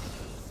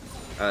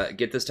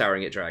 Get this tower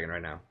and get Dragon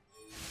right now.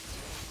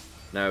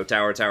 No,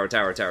 tower, tower,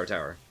 tower, tower,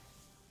 tower.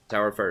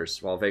 Tower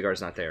first, while Veigar's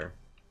not there.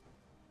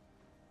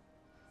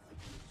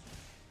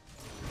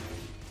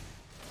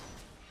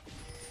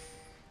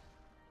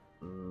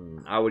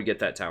 I would get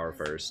that tower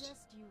first.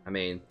 I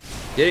mean,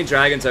 getting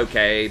Dragon's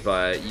okay,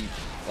 but you...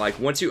 Like,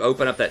 once you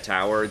open up that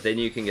tower, then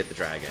you can get the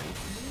Dragon.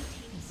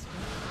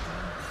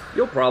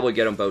 You'll probably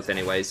get them both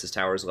anyways, this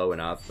tower's low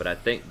enough, but I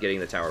think getting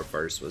the tower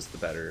first was the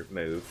better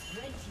move.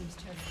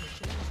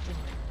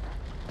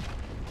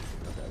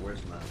 Okay,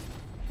 where's my...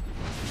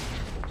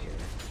 Here.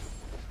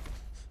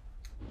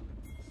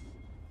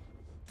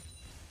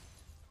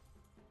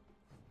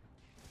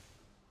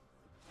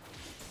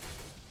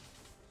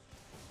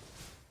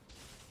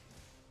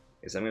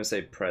 Okay, so I'm going to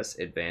say press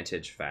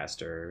advantage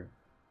faster.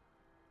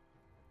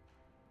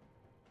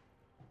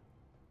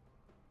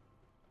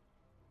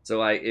 So,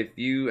 like, if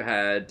you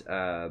had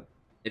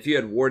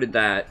warded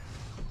that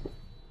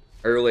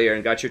earlier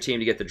and got your team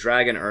to get the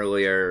Dragon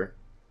earlier,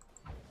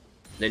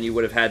 then you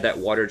would have had that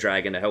Water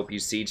Dragon to help you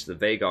siege the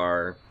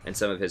Veigar and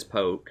some of his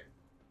poke.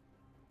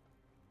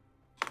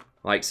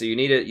 Like, so you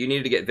needed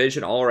to get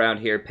vision all around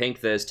here,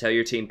 pink this, tell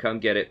your team come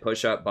get it,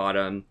 push up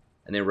bottom,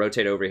 and then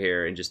rotate over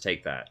here and just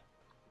take that.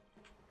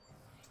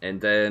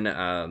 And then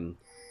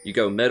you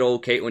go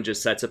middle. Caitlyn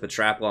just sets up a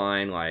trap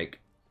line, like.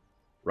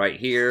 Right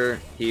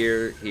here,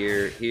 here,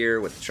 here,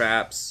 here with the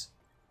traps.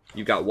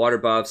 You've got water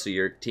buff, so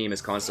your team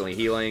is constantly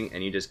healing,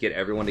 and you just get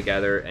everyone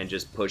together and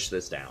just push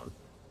this down.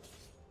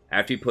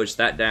 After you push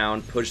that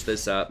down, push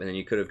this up, and then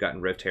you could have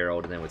gotten Rift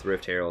Herald, and then with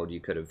Rift Herald, you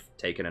could have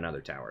taken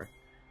another tower.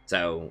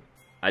 So,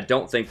 I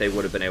don't think they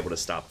would have been able to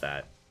stop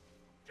that.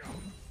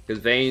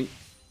 Because Vayne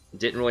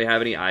didn't really have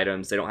any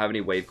items, they don't have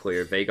any wave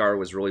clear. Veigar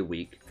was really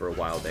weak for a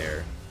while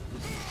there.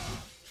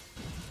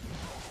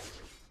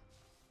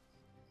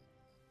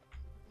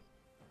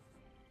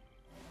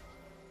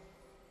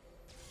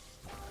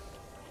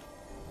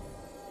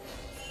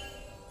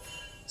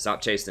 Stop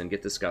chasing,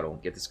 get the scuttle,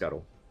 get the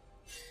scuttle.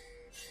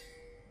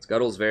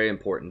 Scuttle's very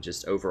important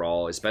just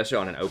overall, especially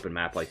on an open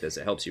map like this.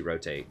 It helps you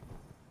rotate.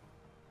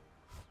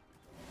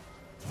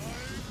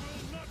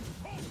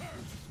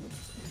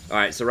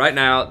 Alright, so right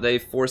now,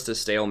 they've forced a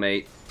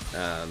stalemate.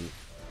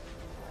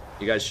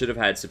 You guys should have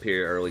had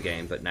superior early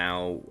game, but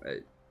now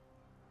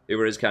they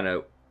were just kind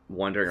of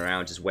wandering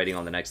around, just waiting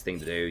on the next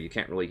thing to do. You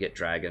can't really get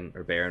Dragon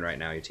or Baron right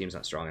now. Your team's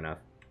not strong enough.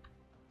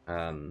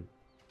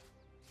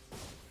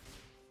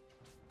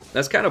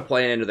 That's kind of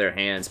playing into their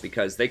hands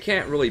because they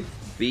can't really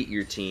beat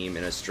your team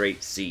in a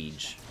straight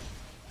siege.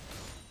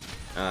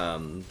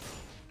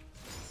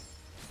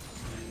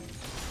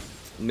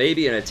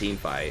 Maybe in a team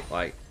fight.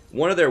 Like,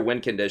 one of their win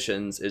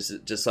conditions is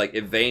just like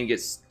if Vayne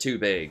gets too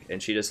big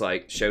and she just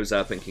like shows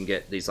up and can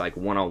get these like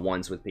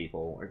one-on-ones with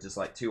people or just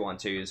like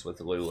 2-on-2s with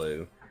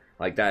Lulu.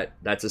 Like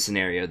that's a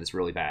scenario that's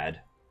really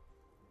bad.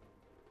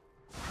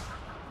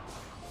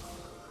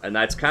 And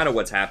that's kind of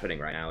what's happening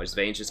right now, is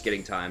Vayne's just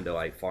getting time to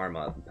like farm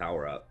up and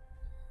power up.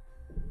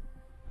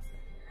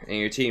 And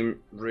your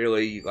team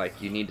really,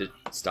 like, you need to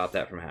stop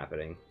that from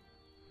happening.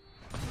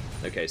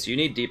 Okay, so you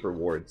need deeper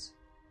wards.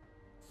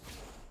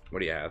 What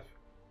do you have?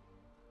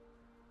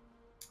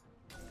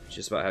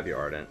 Just about have your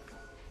Ardent.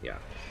 Yeah,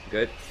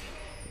 good.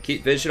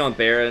 Keep vision on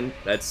Baron,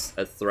 that's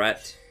a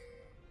threat.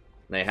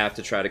 They have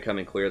to try to come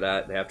and clear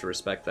that. They have to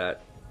respect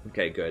that.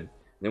 Okay, good.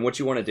 Then what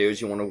you want to do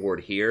is you want to ward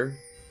here.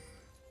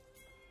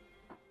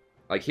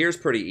 Like, here's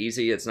pretty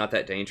easy. It's not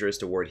that dangerous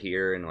to ward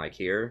here and, like,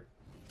 here.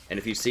 And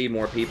if you see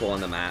more people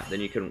on the map, then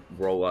you can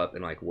roll up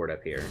and, like, ward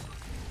up here.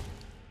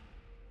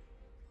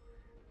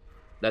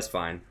 That's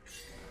fine.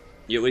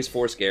 You at least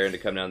force Garen to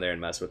come down there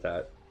and mess with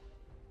that.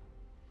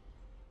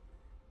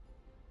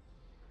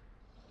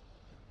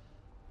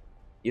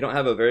 You don't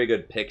have a very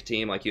good pick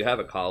team. Like, you have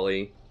a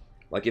Kali.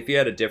 Like, if you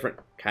had a different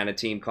kind of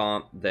team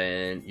comp,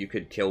 then you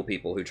could kill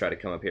people who try to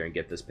come up here and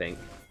get this pink.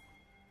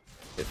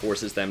 It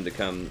forces them to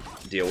come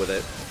deal with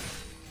it.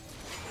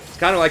 It's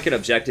kind of like an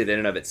objective in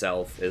and of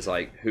itself, is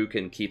like who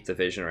can keep the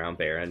vision around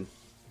Baron.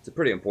 It's a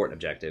pretty important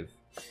objective.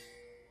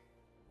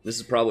 This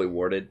is probably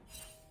warded.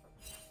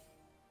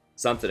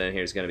 Something in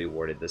here is going to be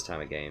warded this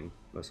time of game,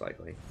 most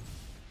likely.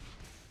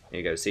 There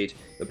you go, Siege.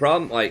 The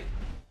problem, like...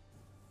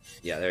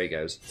 Yeah, there he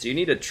goes. So you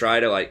need to try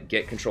to, like,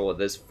 get control of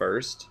this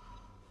first.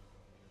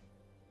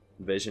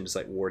 Vision, just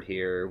like ward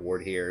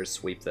here,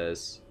 sweep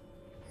this.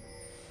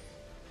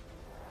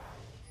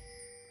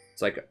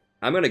 It's like,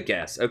 I'm going to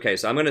guess. Okay,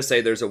 so I'm going to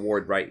say there's a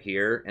ward right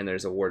here, and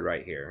there's a ward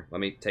right here. Let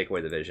me take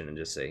away the vision and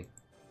just see.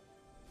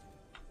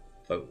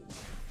 Oh.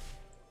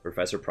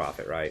 Professor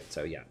Prophet, right?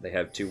 So yeah, they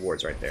have two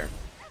wards right there.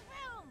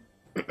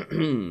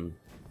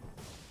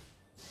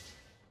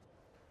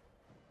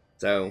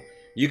 So,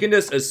 you can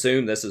just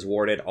assume this is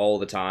warded all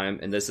the time,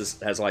 and this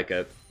has like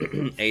a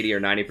 80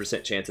 or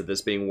 90% chance of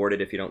this being warded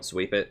if you don't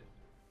sweep it.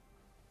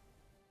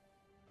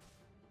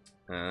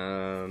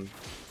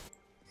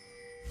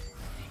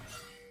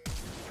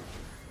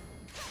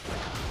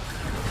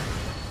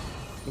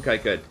 Okay,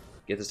 good.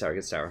 Get this tower,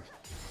 get this tower.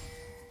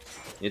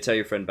 You tell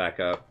your friend back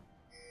up.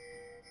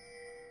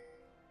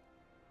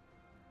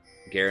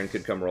 Garen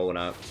could come rolling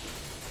up.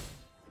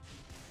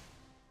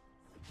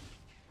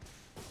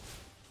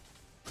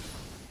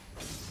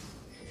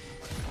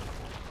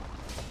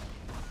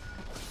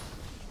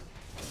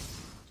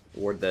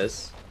 Ward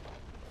this.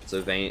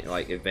 So Vayne,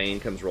 like, if Vayne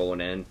comes rolling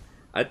in,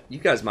 you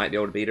guys might be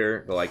able to beat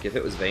her, but like if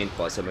it was Vayne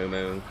plus a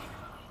Mumu, it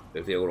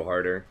would be a little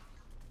harder.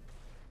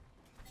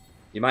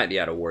 You might be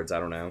out of wards, I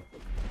don't know.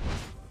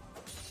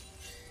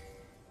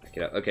 Back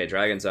it up. Okay,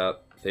 Dragon's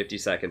up. 50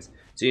 seconds.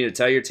 So you need to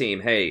tell your team,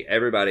 hey,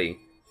 everybody,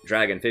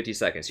 Dragon, 50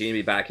 seconds. You need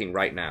to be backing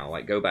right now.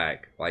 Like, go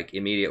back. Like,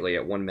 immediately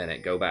at 1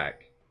 minute, go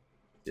back.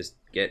 Just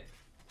get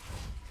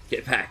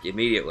back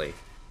immediately.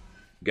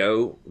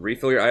 Go,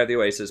 refill your Eye of the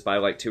Oasis, buy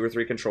like 2 or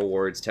 3 control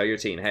wards, tell your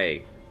team,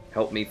 hey,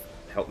 help me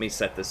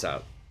set this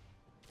up.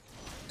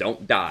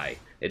 Don't die.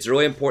 It's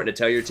really important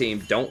to tell your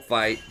team, don't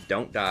fight,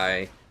 don't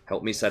die,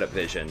 help me set up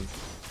vision.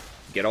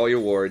 Get all your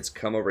wards,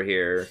 come over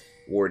here,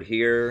 ward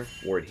here,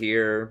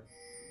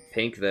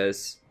 pink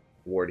this,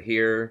 ward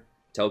here,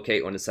 tell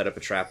Caitlyn to set up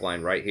a trap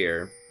line right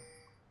here.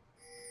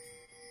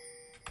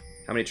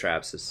 How many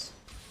traps is...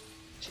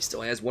 She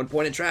still has 1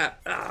 point in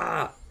trap.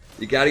 Ah!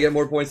 You gotta get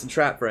more points in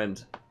trap,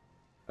 friend.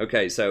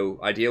 Okay, so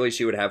ideally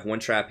she would have 1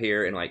 trap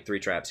here and like 3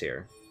 traps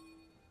here.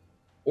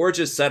 Or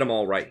just set them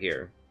all right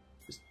here.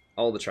 Just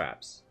all the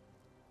traps.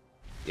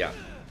 Yeah.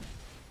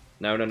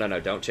 No, no, no, no,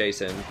 don't chase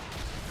him.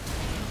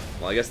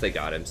 Well, I guess they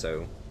got him,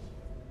 so...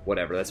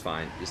 Whatever, that's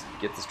fine. Just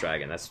get this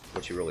dragon, that's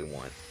what you really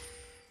want.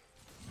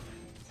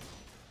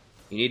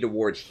 You need to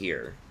ward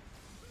here.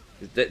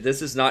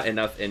 This is not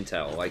enough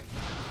intel, like...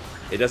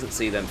 It doesn't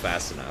see them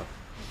fast enough.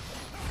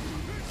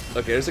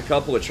 Okay, there's a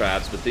couple of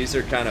traps, but these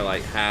are kind of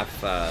like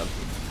half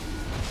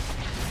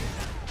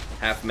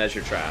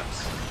measure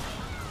traps.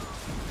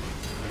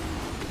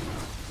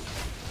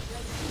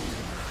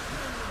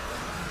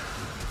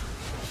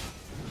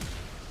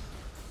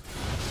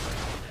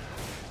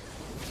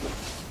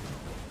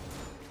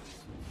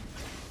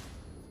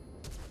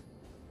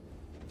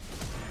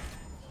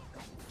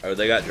 Oh,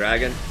 they got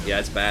dragon? Yeah,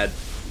 it's bad.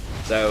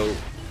 So,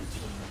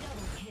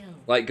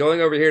 like,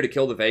 going over here to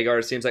kill the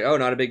Vhagar seems like, oh,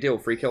 not a big deal,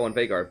 free kill on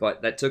Vhagar,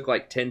 but that took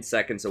like 10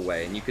 seconds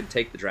away, and you could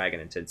take the dragon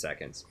in 10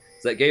 seconds.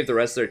 So that gave the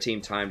rest of their team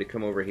time to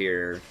come over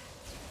here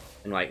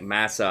and, like,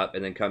 mass up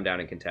and then come down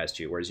and contest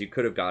you, whereas you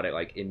could have got it,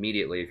 like,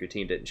 immediately if your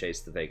team didn't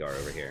chase the Vhagar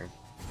over here.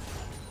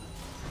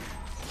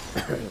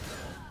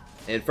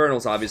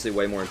 Infernal's obviously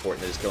way more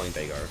important than just killing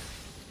Vhagar.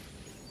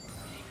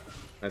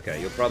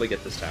 Okay, you'll probably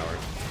get this tower.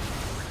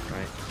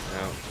 Right?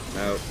 No,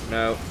 no,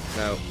 no,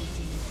 no.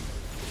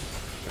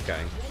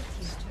 Okay.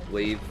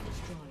 Leave.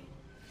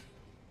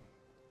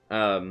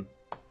 So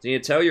you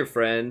need to tell your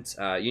friend,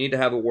 you need to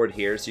have a ward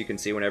here so you can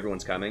see when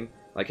everyone's coming.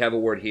 Like, have a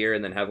ward here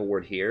and then have a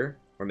ward here.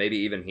 Or maybe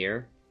even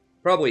here.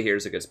 Probably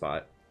here's a good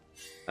spot.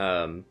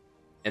 And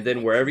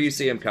then wherever you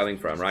see them coming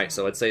from, right?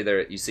 So let's say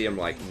you see them,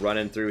 like,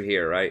 running through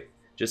here, right?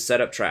 Just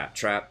set up trap,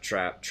 trap,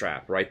 trap,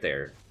 trap, right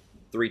there.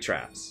 3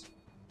 traps.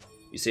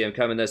 You see them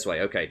coming this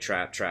way. Okay,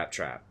 trap, trap,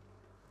 trap.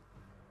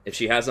 If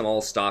she has them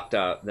all stocked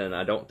up, then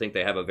I don't think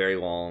they have a very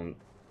long,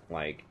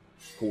 like,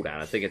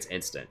 cooldown. I think it's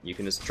instant. You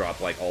can just drop,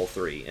 like, all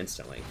 3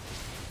 instantly.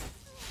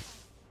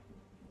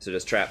 So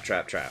just trap,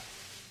 trap, trap.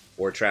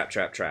 Or trap,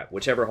 trap, trap.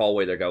 Whichever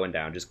hallway they're going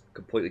down, just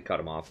completely cut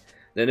them off.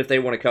 Then if they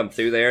want to come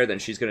through there, then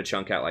she's going to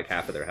chunk out, like,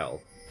 half of their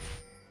health.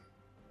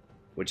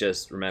 Which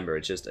just, remember,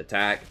 it's just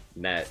attack,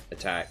 net,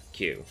 attack,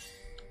 Q.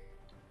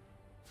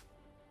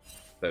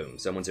 Boom.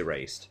 Someone's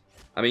erased.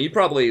 I mean, you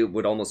probably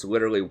would almost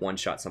literally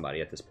one-shot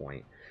somebody at this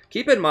point.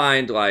 Keep in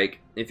mind,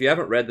 like, if you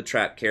haven't read the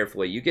trap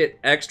carefully, you get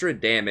extra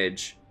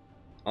damage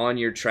on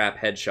your trap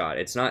headshot.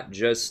 It's not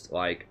just,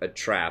 like, a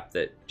trap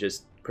that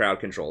just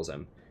crowd controls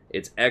them.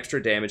 It's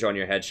extra damage on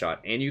your headshot,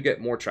 and you get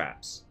more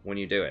traps when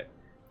you do it.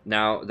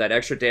 Now, that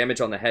extra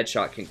damage on the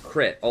headshot can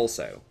crit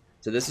also.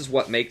 So this is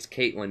what makes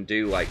Caitlyn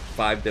do, like,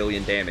 5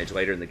 billion damage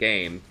later in the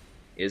game,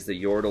 is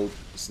the Yordle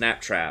Snap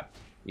Trap.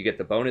 You get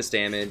the bonus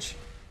damage,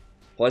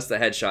 plus the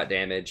headshot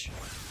damage,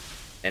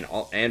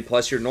 and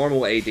plus your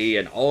normal AD,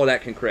 and all of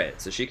that can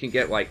crit. So she can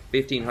get like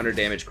 1,500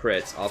 damage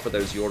crits off of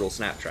those Yordle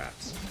Snap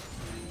Traps.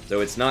 So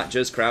it's not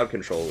just crowd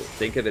control.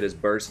 Think of it as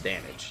burst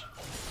damage.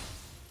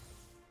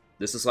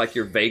 This is like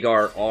your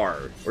Vhagar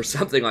R, or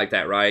something like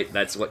that, right?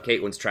 That's what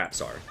Caitlyn's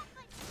traps are.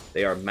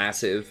 They are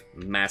massive,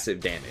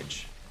 massive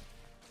damage.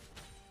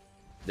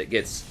 That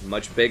gets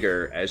much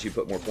bigger as you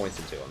put more points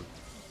into them.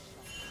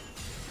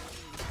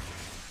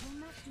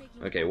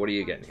 Okay, what are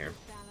you getting here?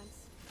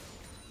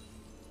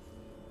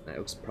 That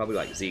looks probably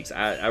like Zeke's.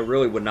 I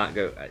really would not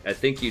go... I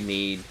think you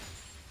need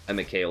a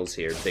Mikhail's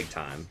here, big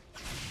time.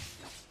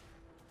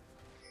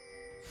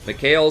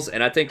 Mikhail's,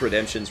 and I think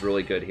Redemption's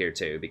really good here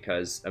too,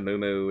 because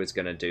Amumu is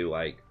going to do,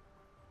 like,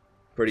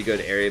 pretty good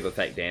area of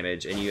effect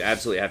damage, and you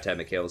absolutely have to have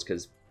Mikhail's,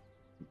 because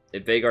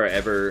if Vhagar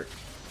ever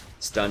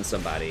stuns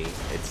somebody,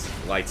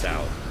 it's lights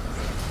out.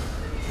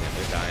 Yeah,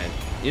 they're dying.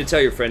 You need to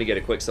tell your friend to get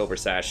a Quicksilver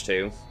Sash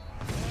too.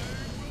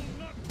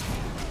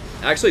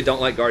 I actually don't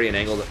like Guardian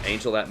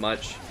Angel that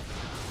much.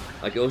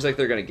 Like, it looks like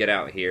they're going to get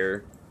out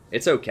here.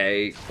 It's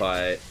okay,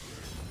 but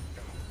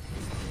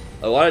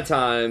a lot of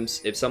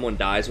times, if someone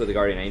dies with a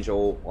Guardian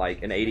Angel,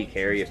 like an AD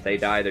carry, if they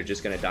die, they're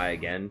just going to die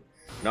again.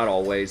 Not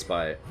always,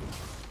 but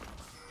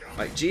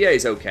like, GA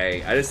is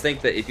okay. I just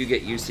think that if you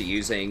get used to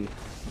using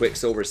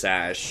Quicksilver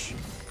Sash,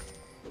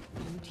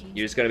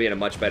 you're just going to be in a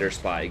much better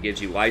spot. It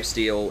gives you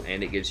lifesteal,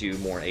 and it gives you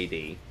more AD.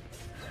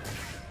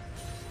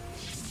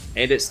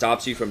 And it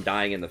stops you from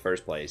dying in the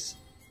first place.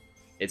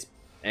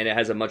 And it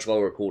has a much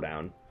lower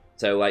cooldown.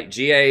 So, like,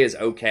 GA is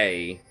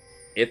okay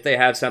if they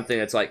have something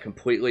that's, like,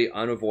 completely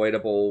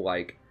unavoidable,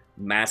 like,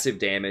 massive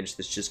damage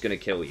that's just going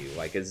to kill you.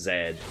 Like a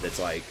Zed that's,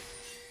 like,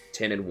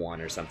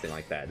 10-1 or something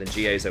like that. Then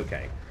GA is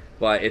okay.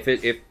 But if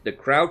the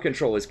crowd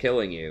control is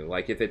killing you,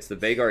 like, if it's the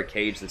Vhagar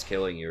Cage that's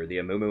killing you, or the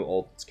Amumu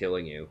ult that's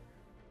killing you,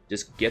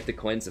 just get the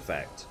cleanse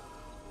effect.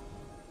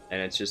 And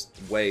it's just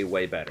way,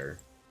 way better.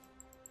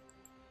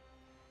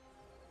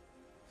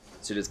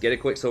 So just get a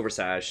Quicksilver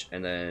Sash,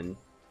 and then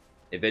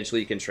eventually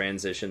you can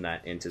transition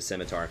that into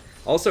Scimitar.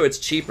 Also, it's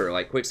cheaper.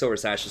 Like, Quicksilver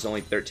Sash is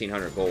only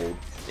 1,300 gold,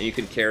 and you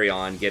can carry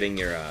on getting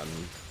your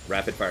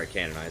Rapid Fire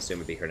Cannon, I assume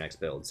would be her next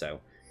build.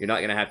 So you're not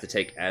going to have to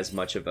take as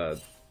much of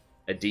a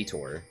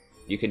detour.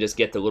 You can just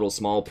get the little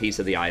small piece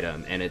of the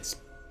item, and it's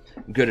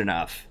good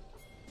enough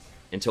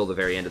until the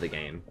very end of the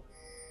game.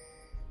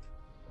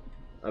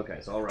 Okay,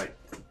 so I'll write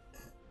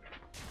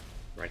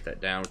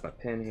that down with my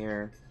pen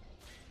here.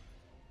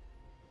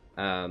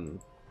 Um,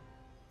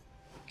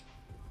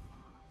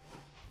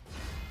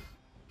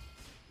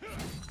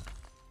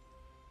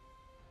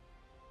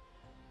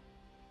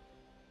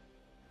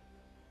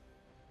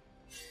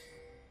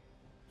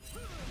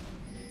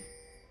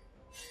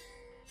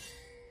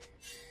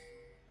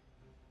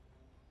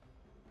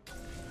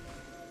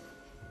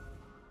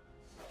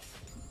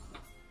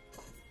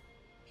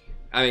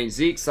 I mean,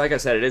 Zeke's, like I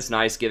said, it is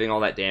nice giving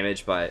all that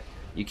damage, but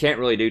you can't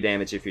really do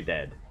damage if you're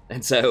dead.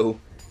 And so,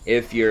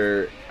 if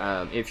your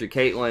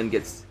Caitlyn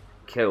gets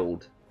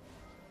killed,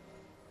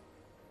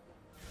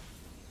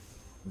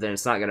 then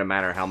it's not going to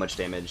matter how much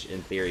damage,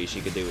 in theory,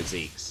 she could do with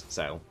Zeke's.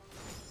 So,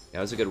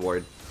 that was a good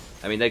ward.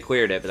 I mean, they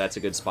cleared it, but that's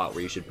a good spot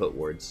where you should put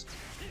wards.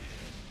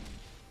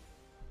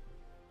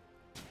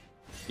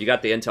 You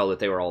got the intel that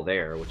they were all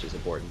there, which is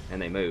important, and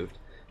they moved.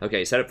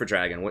 Okay, set up for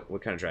dragon.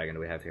 What kind of dragon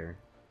do we have here?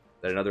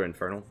 Is that another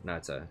infernal? No,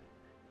 it's a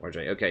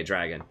RJ. Okay,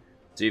 dragon.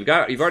 So you've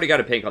already got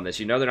a pink on this.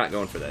 You know they're not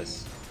going for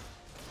this.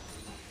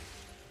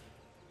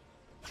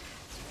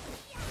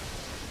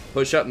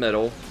 Push up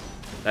middle.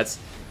 That's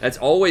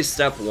always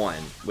step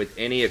one with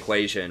any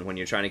equation when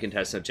you're trying to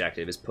contest an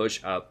objective, is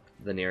push up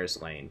the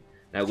nearest lane.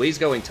 Now Lee's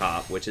going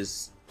top, which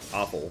is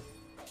awful.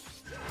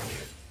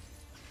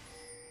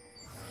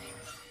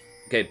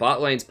 Okay,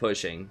 bot lane's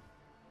pushing.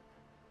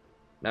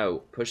 No,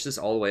 push this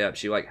all the way up.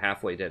 She like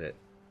halfway did it.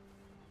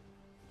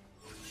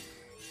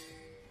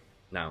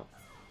 No.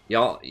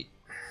 Y'all,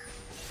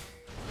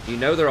 you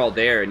know they're all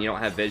there and you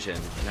don't have vision.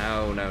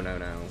 No, no, no,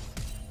 no.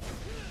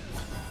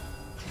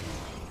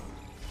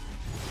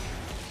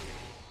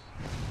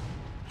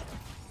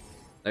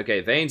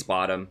 Okay, Vayne's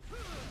bottom.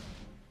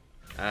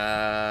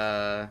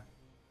 Yeah,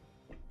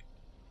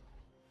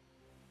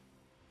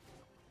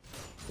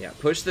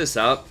 push this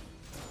up.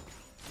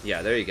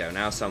 Yeah, there you go.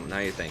 Now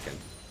you're thinking.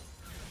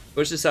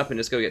 Push this up and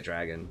just go get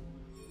dragon.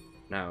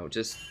 No,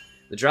 just...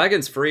 The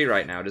dragon's free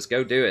right now. Just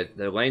go do it.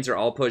 The lanes are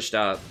all pushed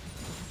up.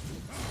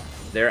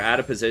 They're out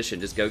of position.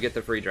 Just go get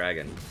the free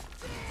dragon.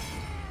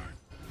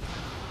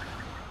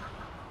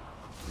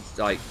 It's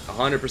like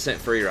 100%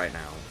 free right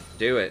now.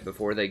 Do it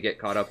before they get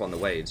caught up on the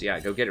waves. Yeah,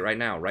 go get it right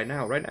now. Right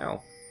now. Right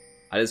now.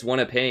 I just want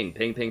to ping.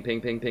 Ping, ping,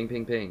 ping, ping, ping,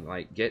 ping, ping.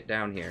 Like, get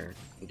down here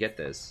and get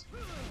this.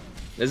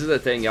 This is the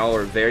thing. Y'all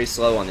are very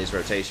slow on these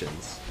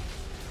rotations.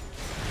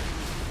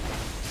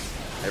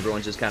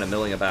 Everyone's just kind of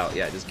milling about.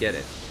 Yeah, just get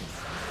it.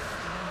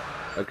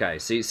 Okay,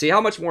 see how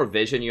much more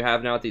vision you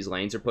have now that these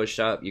lanes are pushed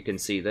up? You can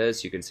see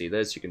this, you can see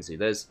this, you can see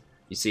this.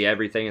 You see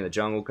everything in the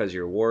jungle because of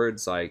your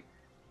wards. Like,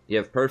 you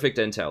have perfect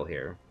intel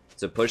here.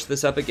 So push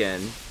this up again.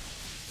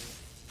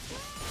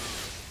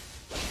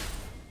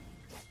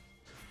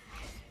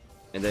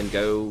 And then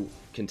go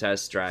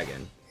contest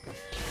dragon.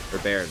 Or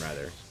Baron,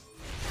 rather.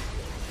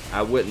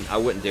 I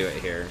wouldn't do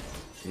it here.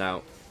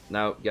 No.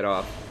 No, get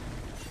off.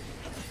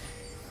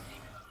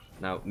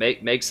 No,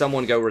 make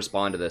someone go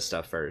respond to this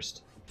stuff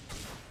first.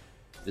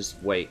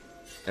 Just wait.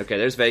 Okay,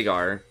 there's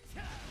Veigar.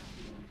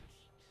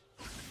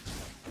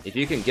 If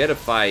you can get a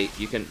fight,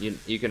 you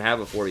can have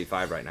a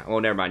 4v5 right now. Oh,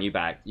 never mind, you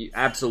back. You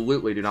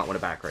absolutely do not want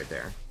to back right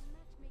there.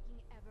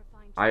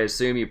 I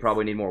assume you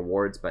probably need more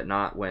wards, but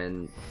not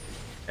when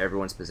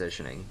everyone's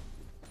positioning.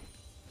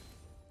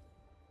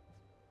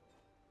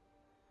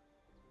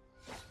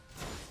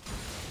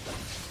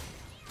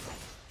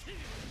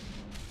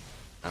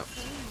 Oh.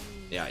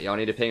 Yeah, y'all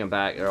need to ping them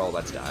back. They're all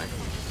about to die.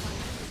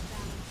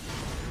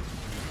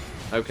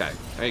 Okay,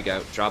 there you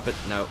go. Drop it.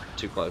 No,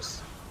 too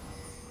close.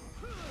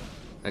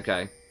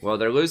 Okay. Well,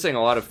 they're losing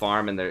a lot of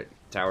farm and their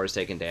tower's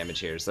taking damage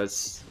here, so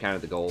that's kind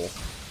of the goal.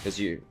 Because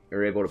you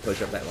are able to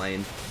push up that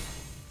lane.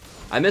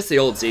 I miss the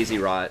old ZZ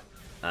Rot,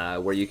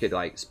 where you could,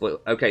 like, split...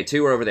 Okay,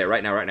 two are over there.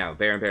 Right now, right now.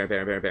 Baron, Baron,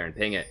 Baron, Baron, Baron.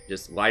 Ping it.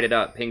 Just light it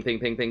up. Ping, ping,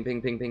 ping, ping, ping,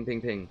 ping, ping,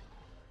 ping, ping.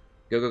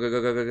 Go, go, go,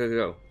 go, go, go, go, go,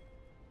 go.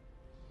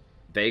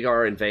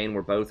 Veigar and Vayne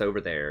were both over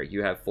there.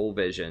 You have full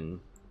vision.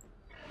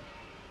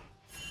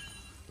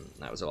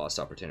 That was a lost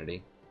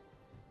opportunity.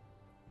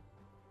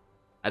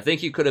 I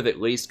think you could have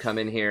at least come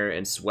in here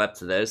and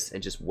swept this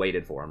and just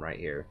waited for him right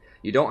here.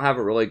 You don't have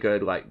a really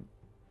good, like,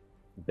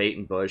 bait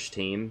and bush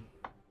team.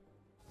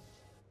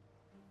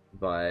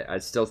 But I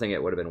still think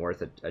it would have been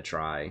worth a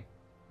try.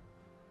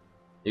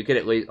 You could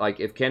at least,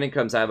 like, if Kennen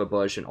comes out of a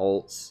bush and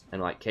ults,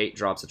 and, like, Kate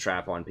drops a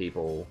trap on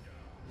people,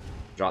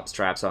 drops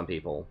traps on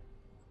people,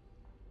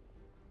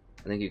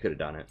 I think you could have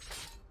done it.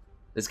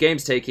 This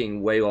game's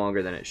taking way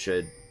longer than it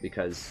should,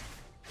 because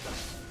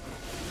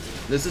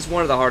this is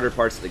one of the harder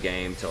parts of the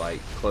game to, like,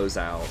 close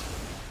out.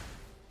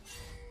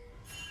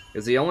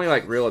 Because the only,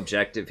 like, real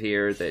objective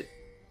here that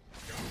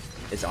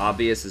is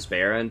obvious is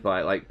Baron,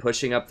 but, like,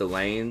 pushing up the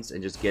lanes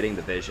and just getting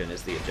the vision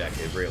is the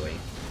objective, really.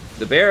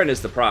 The Baron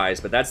is the prize,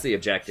 but that's the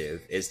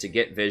objective, is to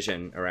get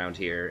vision around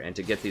here and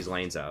to get these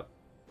lanes up.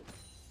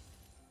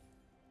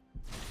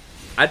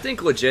 I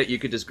think legit you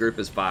could just group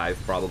as 5,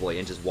 probably,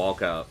 and just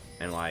walk up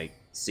and, like,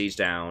 siege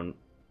down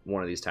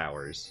one of these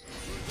towers.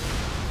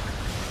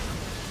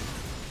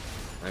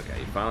 Okay,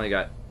 you finally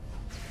got...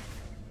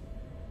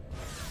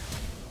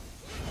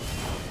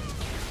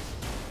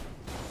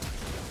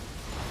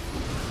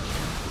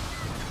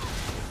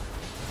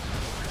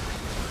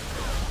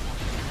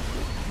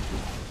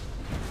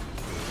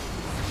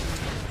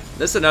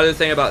 This is another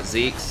thing about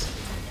Zeke's.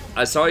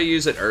 I saw you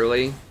use it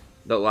early,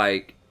 but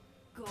like,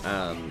 you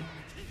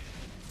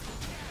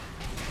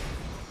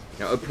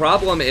know, a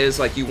problem is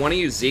like you want to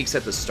use Zeke's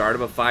at the start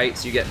of a fight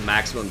so you get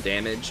maximum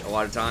damage a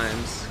lot of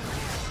times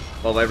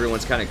while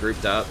everyone's kind of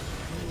grouped up,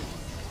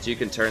 so you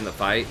can turn the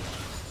fight.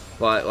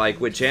 But like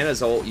with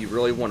Janna's ult, you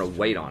really want to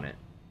wait on it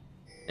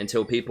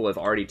until people have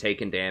already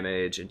taken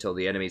damage, until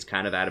the enemy's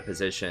kind of out of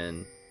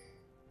position.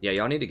 Yeah,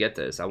 y'all need to get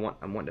this. I'm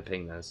wanting to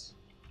ping this.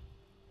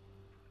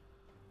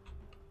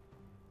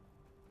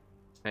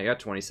 Hey, you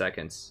got 20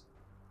 seconds.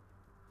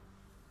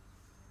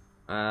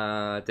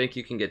 I think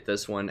you can get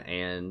this one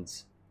and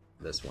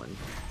this one.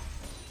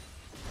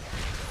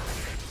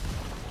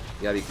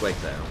 You gotta be quick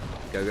though.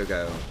 Go, go,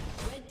 go.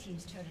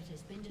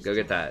 Go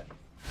get that.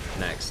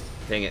 Next.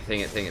 Ping it, ping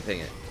it, ping it,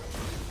 ping it.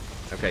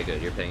 Okay,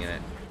 good. You're pinging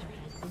it.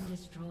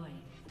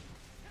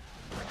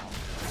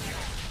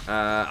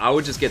 I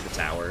would just get the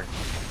tower.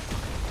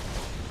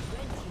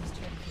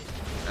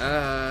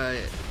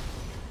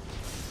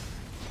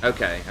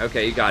 Okay,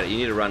 okay, you got it. You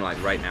need to run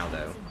like right now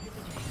though.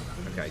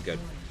 Okay, good.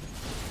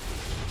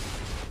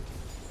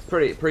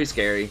 Pretty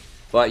scary.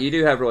 But you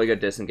do have really good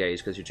disengage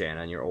because you're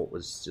Janna and your ult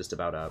was just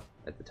about up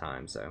at the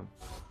time, so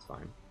it's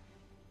fine.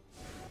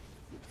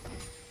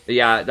 But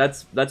yeah,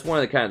 that's one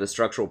of the kind of the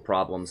structural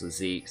problems with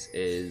Zeke's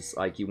is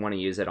like you want to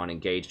use it on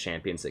engaged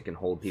champions that can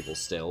hold people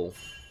still.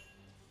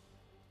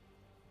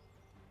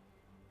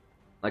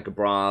 Like a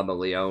Braum, a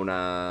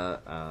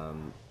Leona,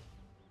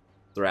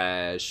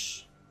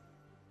 Thresh,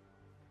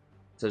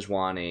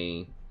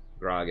 Sejuani,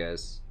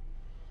 Gragas.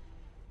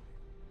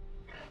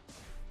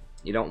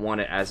 You don't want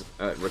it as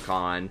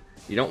Rakan.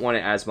 You don't want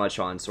it as much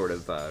on sort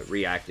of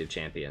reactive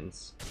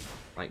champions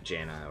like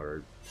Janna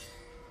or.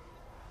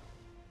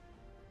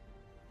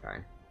 Okay.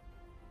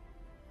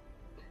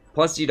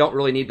 Plus, you don't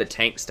really need the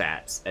tank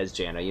stats as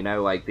Janna. You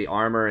know, like the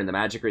armor and the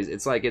magic.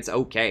 It's like it's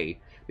okay,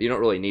 but you don't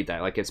really need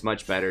that. Like it's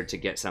much better to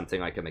get something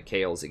like a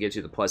Mikhail's. It gives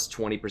you the plus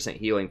 20%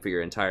 healing for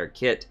your entire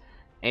kit,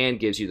 and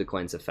gives you the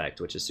cleanse effect,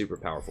 which is super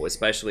powerful,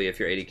 especially if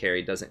your AD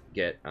carry doesn't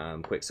get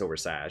Quicksilver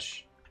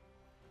Sash.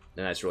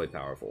 Then that's really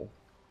powerful.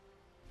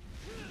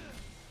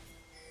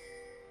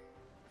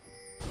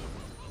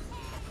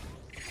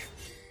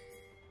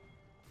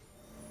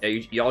 Yeah,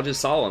 y'all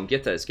just saw them.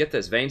 Get this. Get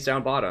this. Vayne's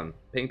down bottom.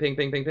 Ping, ping,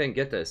 ping, ping, ping.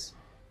 Get this.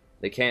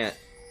 They can't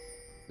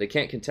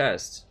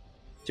contest.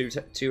 Two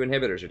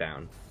inhibitors are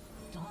down.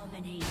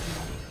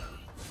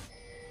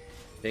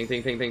 Ping,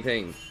 ping, ping, ping,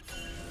 ping.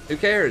 Who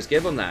cares?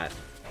 Give them that.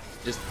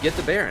 Just get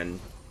the Baron.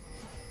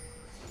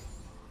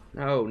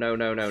 No, no,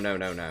 no, no, no,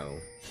 no, no.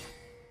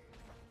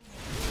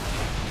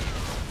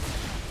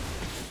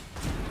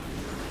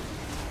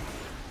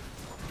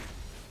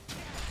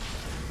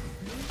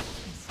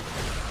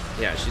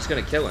 Yeah, she's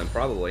gonna kill him,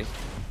 probably.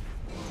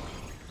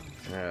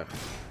 Ugh.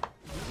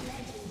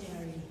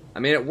 I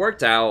mean, it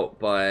worked out,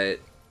 but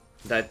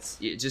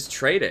just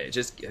trade it.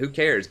 Just, who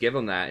cares? Give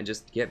him that and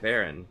just get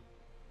Baron.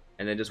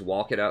 And then just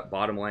walk it up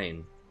bottom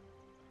lane.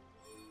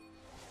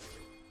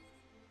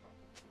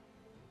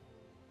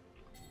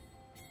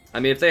 I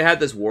mean, if they had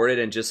this warded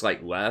and just,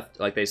 like, left,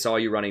 like they saw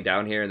you running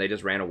down here and they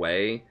just ran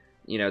away,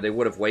 you know, they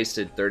would have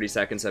wasted 30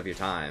 seconds of your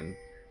time.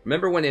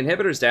 Remember, when the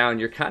inhibitor's down,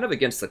 you're kind of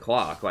against the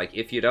clock. Like,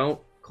 if you don't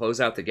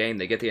close out the game,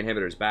 they get the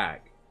inhibitors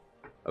back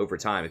over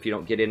time if you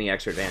don't get any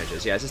extra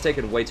advantages. Yeah, it's just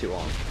taking way too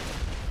long.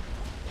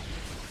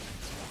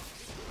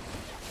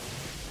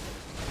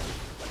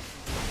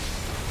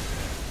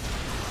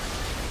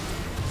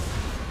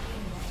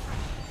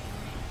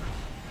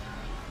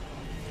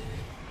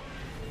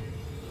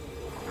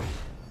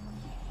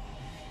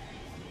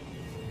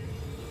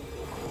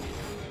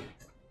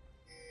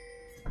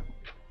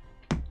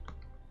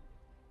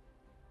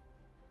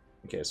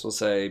 Okay, so we'll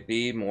say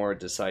be more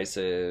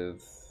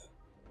decisive.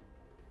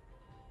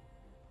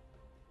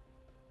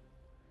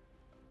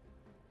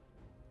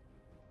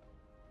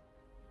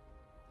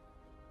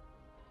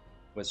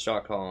 With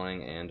shot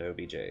calling and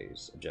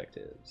OBJ's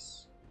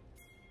objectives.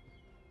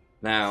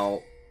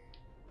 Now,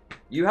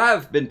 you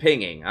have been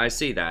pinging, I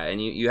see that,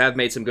 and you have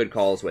made some good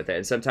calls with it,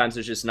 and sometimes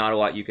there's just not a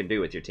lot you can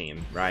do with your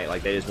team, right?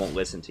 Like, they just won't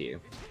listen to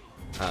you.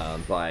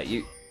 But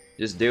you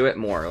just do it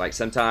more. Like,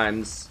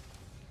 sometimes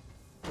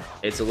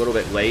it's a little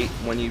bit late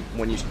when you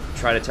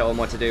try to tell them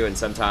what to do, and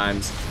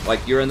sometimes,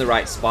 like, you're in the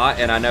right spot,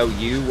 and I know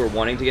you were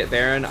wanting to get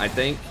Baron, I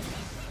think,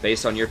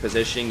 based on your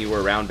positioning, you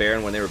were around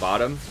Baron when they were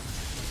bottom,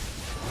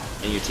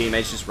 and your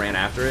teammates just ran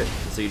after it,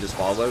 so you just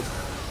followed.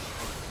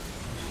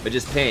 But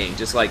just ping,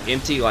 just like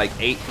empty like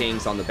 8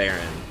 pings on the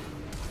Baron,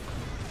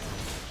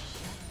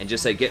 and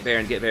just say get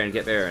Baron, get Baron,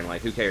 get Baron.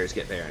 Like, who cares?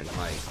 Get Baron.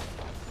 Like,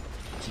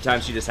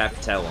 sometimes you just have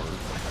to tell them.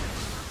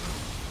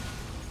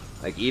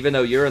 Like, even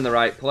though you're in the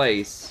right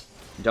place,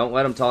 don't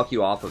let them talk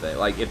you off of it.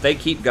 Like, if they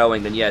keep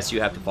going, then yes, you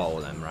have to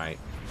follow them, right?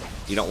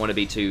 You don't want to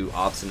be too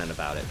obstinate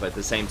about it, but at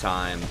the same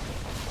time,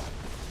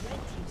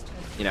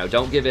 you know,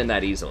 don't give in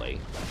that easily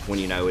when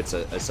you know it's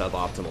a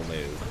suboptimal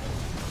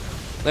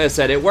move. Like I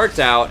said, it worked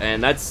out,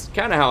 and that's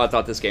kind of how I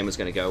thought this game was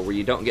going to go, where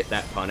you don't get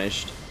that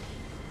punished.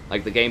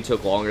 Like, the game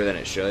took longer than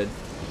it should,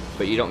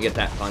 but you don't get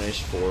that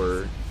punished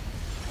for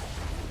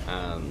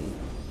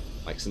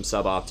like some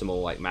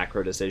suboptimal like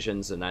macro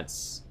decisions, and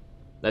that's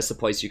the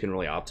place you can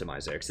really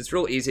optimize there, because it's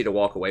real easy to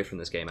walk away from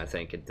this game, I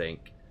think, and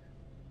think,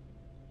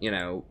 you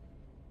know,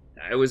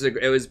 it was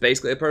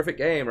basically a perfect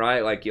game,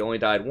 right? Like, you only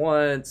died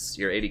once,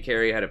 your AD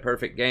carry had a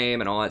perfect game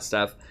and all that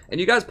stuff,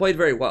 and you guys played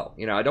very well.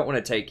 You know, I don't want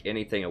to take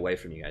anything away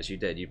from you guys. You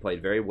did. You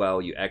played very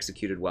well. You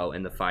executed well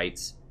in the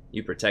fights.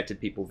 You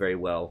protected people very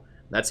well.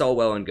 That's all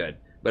well and good.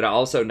 But I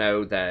also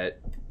know that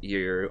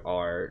you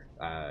are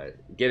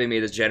giving me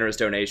this generous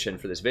donation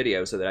for this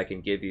video so that I can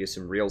give you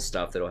some real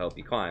stuff that'll help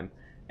you climb,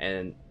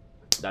 and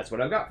that's what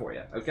I've got for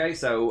you. Okay,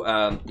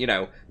 so, you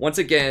know, once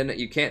again,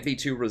 you can't be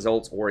too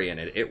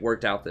results-oriented. It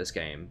worked out this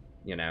game,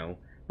 you know,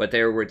 but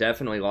there were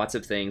definitely lots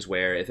of things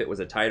where if it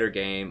was a tighter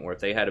game or if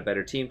they had a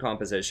better team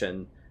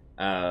composition,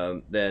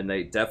 then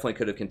they definitely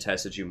could have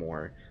contested you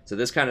more. So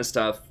this kind of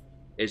stuff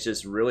is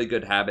just really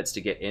good habits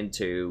to get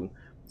into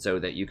so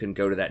that you can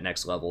go to that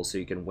next level, so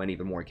you can win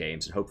even more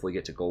games and hopefully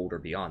get to gold or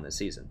beyond this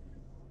season.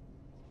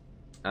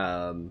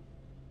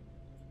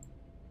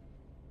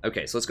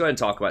 Okay, so let's go ahead and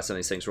talk about some of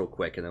these things real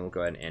quick, and then we'll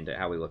go ahead and end it.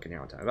 How are we looking here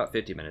on time? About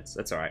 50 minutes.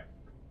 That's all right.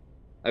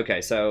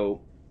 Okay,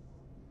 so...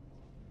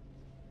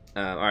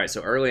 all right,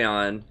 so early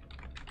on,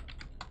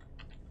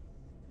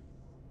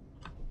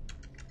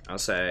 I'll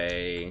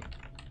say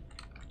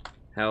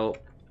help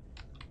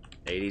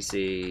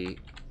ADC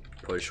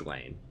push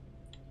lane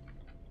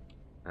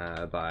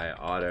by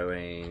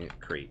autoing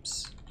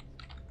creeps.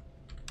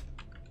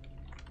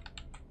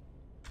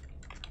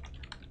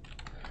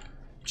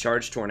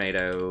 Charge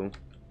tornado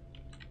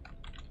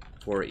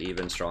for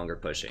even stronger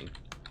pushing.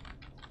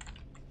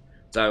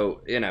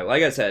 So, you know,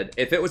 like I said,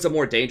 if it was a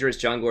more dangerous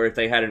jungler, if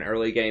they had an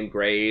early game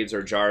Graves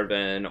or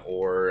Jarvan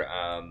or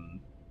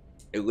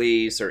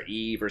Elise or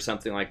Eve or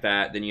something like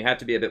that, then you have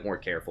to be a bit more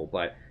careful.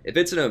 But if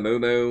it's an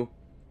Amumu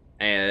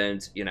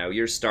and, you know,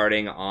 you're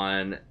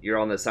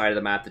on the side of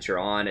the map that you're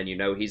on, and you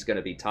know he's going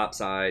to be top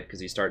side because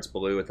he starts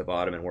blue at the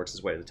bottom and works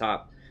his way to the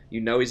top,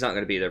 you know he's not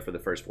going to be there for the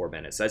first 4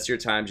 minutes. That's your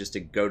time just to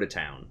go to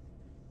town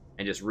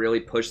and just really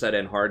push that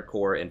in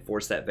hardcore and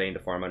force that Vayne to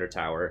farm under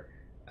tower.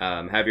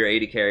 Have your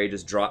AD carry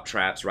just drop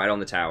traps right on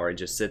the tower and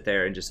just sit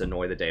there and just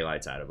annoy the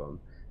daylights out of them.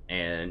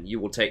 And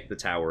you will take the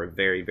tower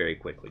very, very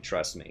quickly.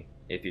 Trust me,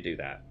 if you do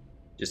that.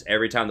 Just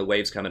every time the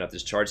wave's coming up,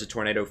 just charge the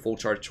tornado, full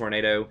charge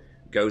tornado,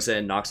 goes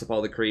in, knocks up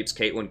all the creeps,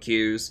 Caitlyn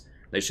Qs.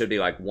 They should be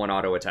like one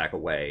auto attack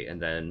away,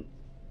 and then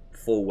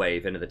full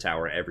wave into the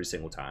tower every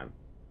single time.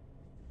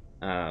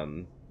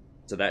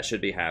 So that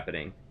should be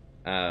happening.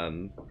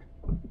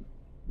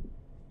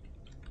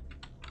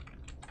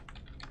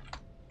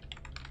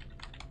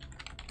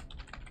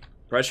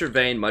 Pressure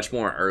Vayne much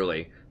more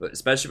early, but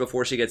especially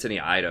before she gets any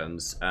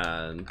items.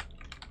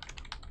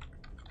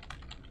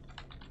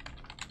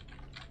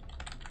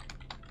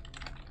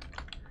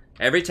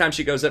 Every time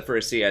she goes up for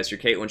a CS, your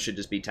Caitlyn should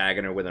just be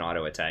tagging her with an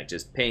auto attack.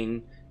 Just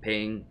ping,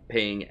 ping,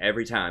 ping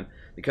every time.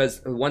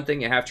 Because one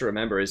thing you have to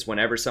remember is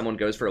whenever someone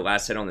goes for a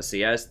last hit on the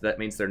CS, that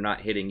means they're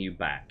not hitting you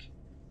back.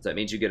 So that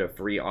means you get a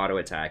free auto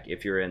attack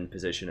if you're in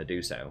position to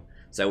do so.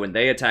 So when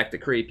they attack the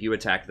creep, you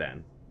attack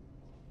them.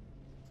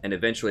 And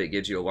eventually it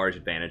gives you a large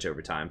advantage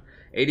over time.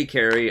 AD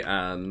carry,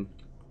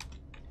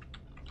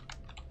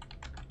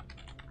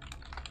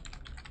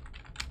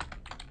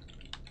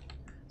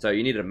 so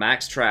you need to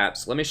max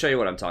traps. Let me show you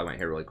what I'm talking about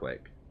here really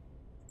quick.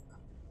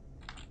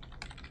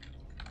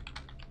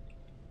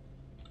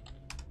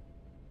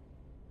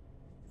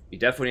 You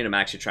definitely need to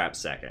max your traps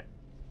second.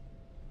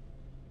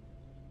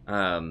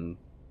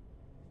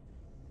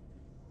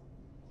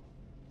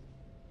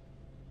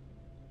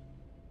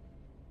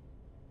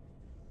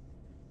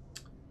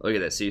 Look at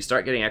this. So you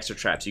start getting extra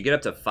traps. You get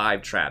up to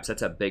 5 traps.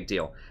 That's a big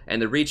deal.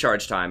 And the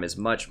recharge time is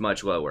much,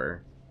 much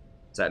lower.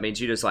 So that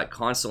means you just like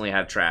constantly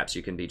have traps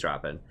you can be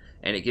dropping.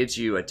 And it gives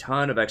you a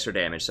ton of extra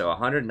damage. So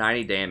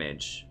 190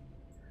 damage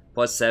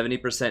plus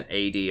 70%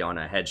 AD on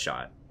a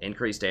headshot.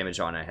 Increased damage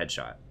on a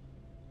headshot.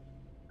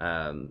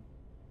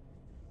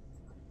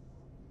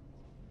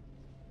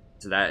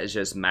 So that is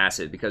just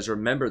massive. Because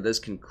remember, this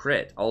can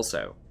crit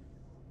also.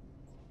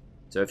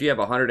 So if you have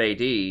 100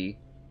 AD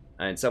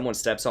and someone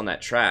steps on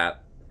that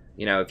trap,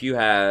 you know, if you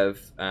have,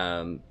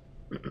 if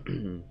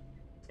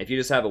you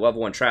just have a level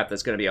 1 trap,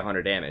 that's going to be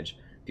 100 damage.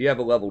 If you have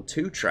a level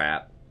 2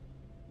 trap,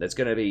 that's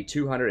going to be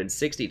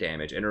 260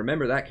 damage. And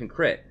remember, that can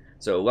crit.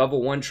 So a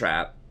level 1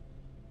 trap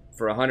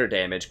for 100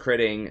 damage,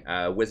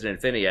 critting with an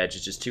Infinity Edge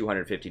is just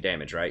 250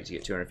 damage, right? So you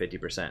get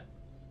 250%.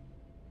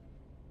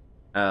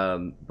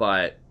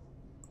 But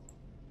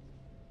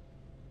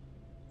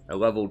a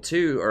level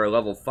 2 or a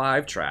level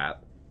 5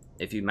 trap,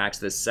 if you max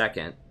this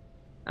second,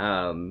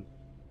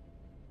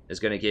 is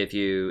going to give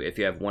you, if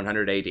you have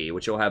 100 AD,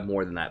 which you'll have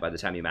more than that by the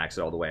time you max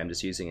it all the way. I'm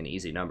just using an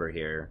easy number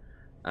here.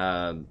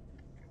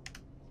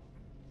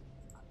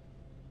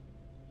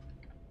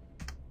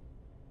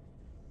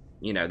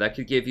 You know, that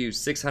could give you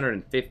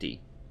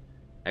 650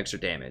 extra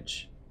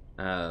damage.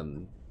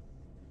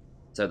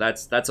 So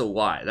that's a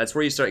lot. That's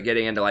where you start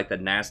getting into like the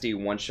nasty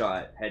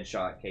one-shot,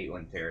 headshot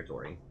Caitlyn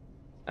territory.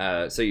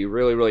 So you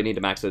really, really need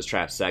to max those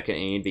traps second,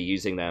 and you need to be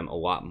using them a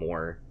lot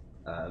more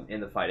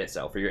in the fight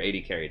itself, or your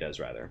AD carry does,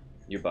 rather.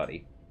 Your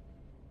buddy.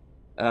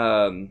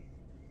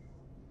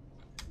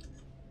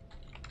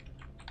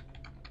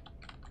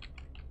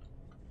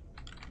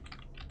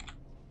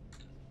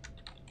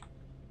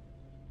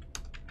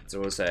 So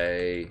we'll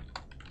say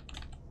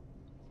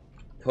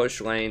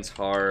push lanes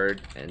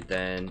hard, and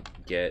then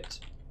get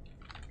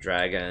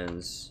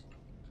dragons,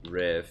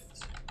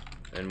 rift,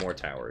 and more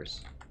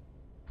towers.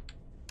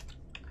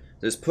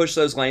 Just push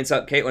those lanes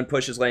up. Caitlyn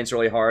pushes lanes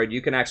really hard.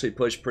 You can actually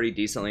push pretty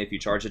decently if you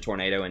charge a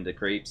tornado into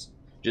creeps.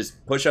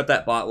 Just push up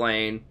that bot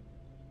lane,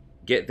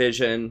 get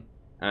vision.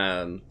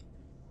 I'll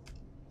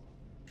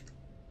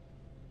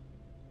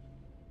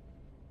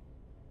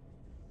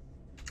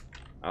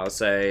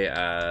say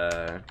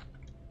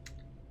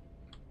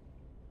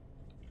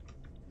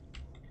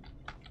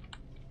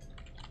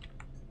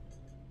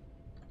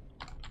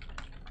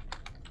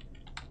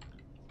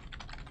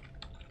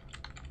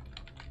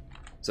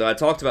so I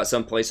talked about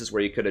some places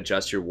where you could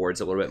adjust your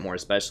wards a little bit more,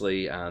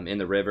 especially in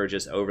the river,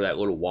 just over that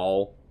little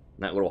wall,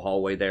 that little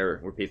hallway there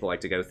where people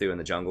like to go through in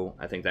the jungle.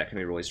 I think that can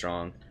be really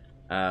strong.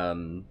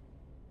 I'll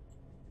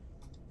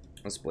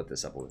split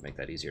this up a little, make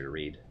that easier to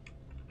read.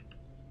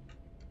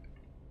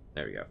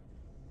 There we go.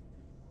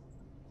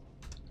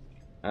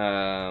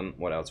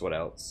 What else? What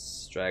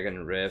else?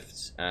 Dragon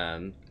Rift.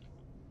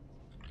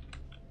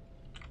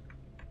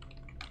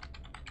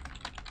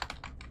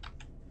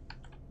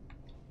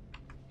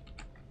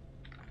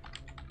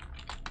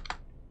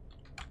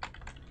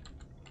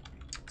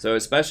 So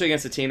especially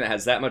against a team that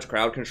has that much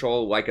crowd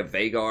control, like a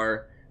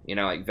Veigar, you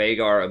know, like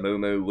Veigar,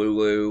 Amumu,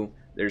 Lulu.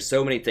 There's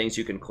so many things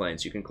you can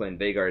cleanse. You can cleanse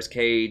Veigar's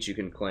Cage. You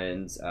can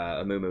cleanse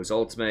Amumu's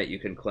Ultimate. You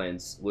can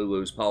cleanse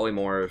Lulu's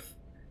Polymorph.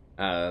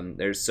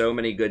 There's so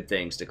many good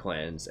things to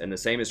cleanse, and the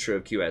same is true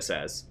of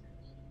QSS.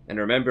 And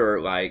remember,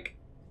 like,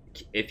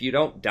 if you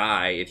don't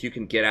die, if you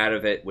can get out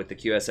of it with the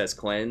QSS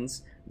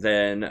cleanse,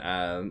 then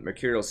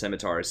Mercurial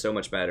Scimitar is so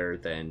much better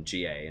than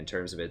GA in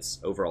terms of its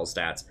overall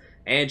stats.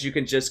 And you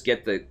can just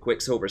get the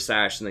Quicksilver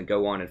Sash and then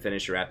go on and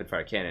finish your Rapid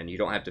Fire Cannon. You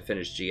don't have to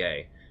finish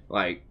GA.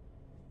 Like,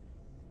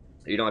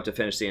 you don't have to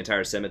finish the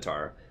entire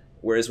Scimitar.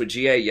 Whereas with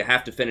GA, you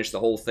have to finish the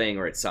whole thing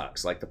or it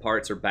sucks. Like, the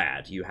parts are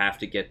bad. You have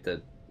to get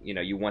the, you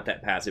know, you want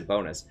that passive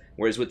bonus.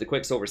 Whereas with the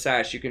Quicksilver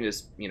Sash, you can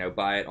just, you know,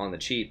 buy it on the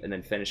cheap and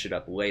then finish it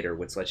up later,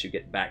 which lets you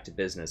get back to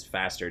business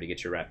faster to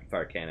get your Rapid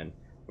Fire Cannon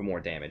for more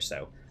damage.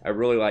 So I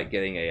really like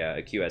getting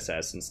a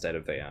QSS instead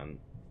of a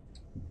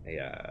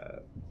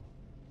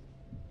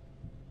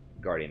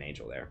Guardian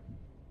Angel there.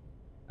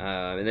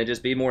 And then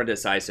just be more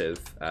decisive.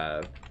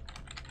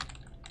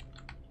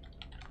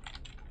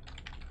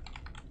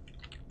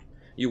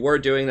 You were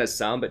doing this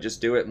some, but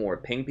just do it more.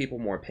 Ping people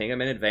more. Ping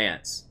them in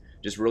advance.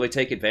 Just really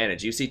take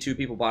advantage. You see two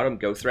people bottom,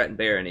 go threaten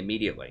Baron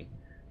immediately.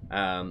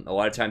 A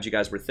lot of times you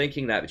guys were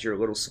thinking that, but you're a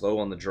little slow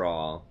on the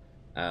draw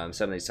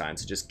some of these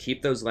times. So just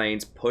keep those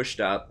lanes pushed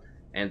up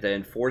and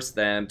then force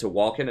them to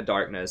walk into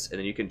darkness, and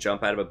then you can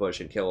jump out of a bush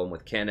and kill them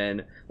with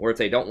Cannon. Or if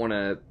they don't want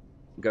to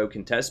go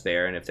contest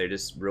Baron, if they're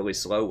just really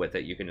slow with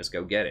it, you can just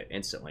go get it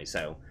instantly.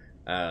 So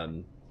I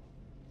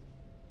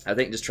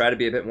think just try to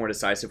be a bit more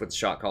decisive with the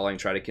shot calling.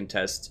 Try to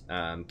contest.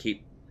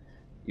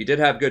 You did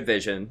have good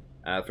vision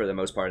for the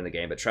most part in the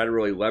game, but try to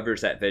really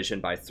leverage that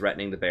vision by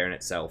threatening the Baron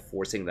itself,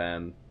 forcing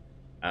them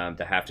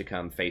to have to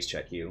come face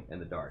check you in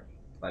the dark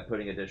by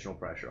putting additional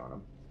pressure on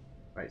them.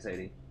 Right,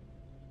 Sadie?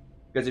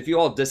 Because if you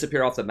all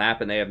disappear off the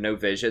map and they have no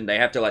vision, they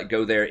have to like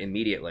go there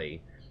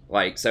immediately.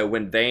 Like, so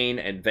when Vayne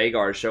and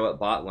Veigar show up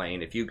bot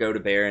lane, if you go to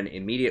Baron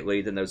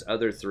immediately, then those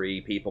other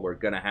three people are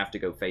going to have to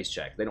go face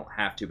check. They don't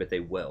have to, but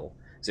they will.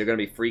 So they're going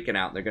to be freaking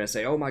out, and they're going to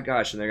say, oh my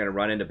gosh, and they're going to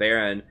run into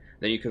Baron.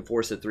 Then you can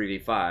force a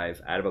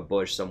 3v5 out of a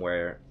bush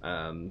somewhere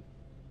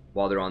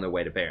while they're on their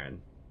way to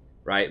Baron,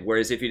 right?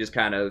 Whereas if you just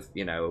kind of,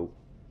 you know,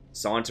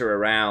 saunter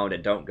around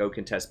and don't go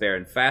contest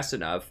Baron fast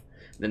enough,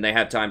 then they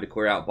have time to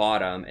clear out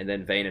bottom, and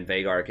then Vayne and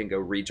Veigar can go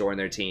rejoin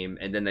their team,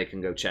 and then they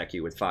can go check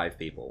you with 5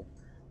 people.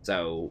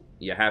 So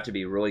you have to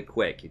be really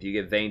quick. If you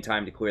give Vayne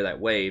time to clear that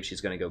wave, she's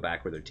going to go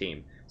back with her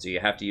team. So you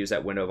have to use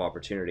that window of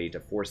opportunity to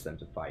force them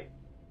to fight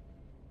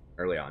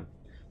early on.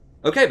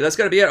 Okay, but that's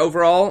going to be it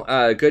overall.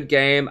 Good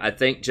game. I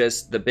think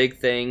just the big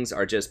things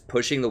are just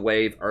pushing the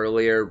wave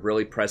earlier,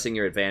 really pressing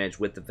your advantage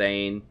with the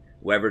Vayne,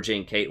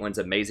 leveraging Caitlyn's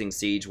amazing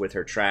siege with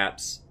her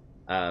traps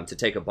to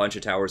take a bunch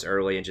of towers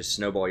early and just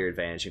snowball your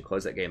advantage and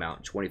close that game out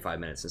in 25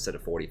 minutes instead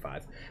of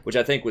 45, which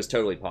I think was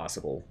totally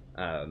possible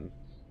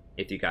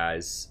if you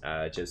guys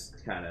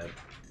just kind of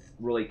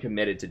really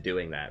committed to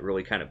doing that,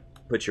 really kind of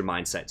put your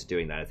mindset to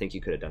doing that. I think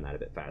you could have done that a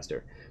bit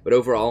faster. But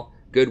overall,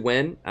 good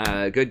win,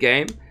 good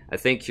game. I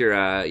think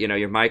your you know,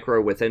 your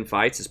micro within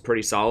fights is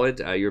pretty solid.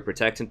 You're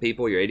protecting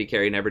people. Your AD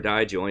carry never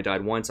died. You only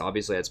died once.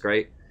 Obviously, that's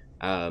great.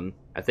 I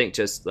think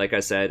just like I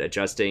said,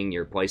 adjusting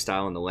your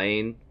playstyle in the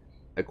lane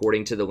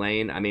according to the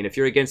lane. I mean, if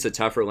you're against a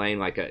tougher lane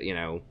like a, you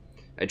know,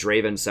 a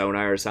Draven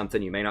Sona or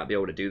something, you may not be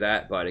able to do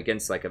that. But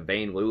against like a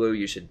Vayne Lulu,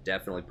 you should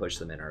definitely push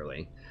them in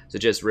early. So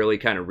just really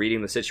kind of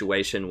reading the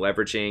situation,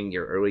 leveraging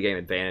your early game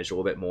advantage a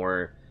little bit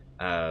more.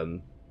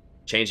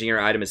 changing your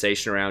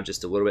itemization around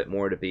just a little bit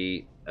more to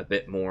be a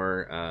bit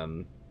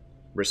more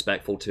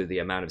respectful to the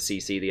amount of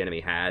CC the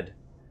enemy had.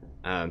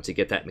 To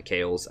get that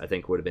Mikhail's, I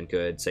think would have been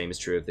good. Same is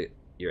true of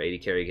your 80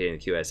 carry getting the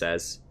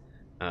QSS.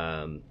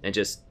 And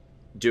just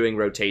doing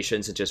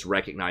rotations and just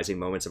recognizing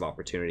moments of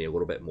opportunity a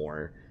little bit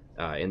more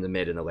in the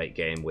mid and the late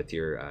game with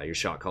your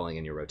shot calling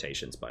and your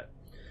rotations. But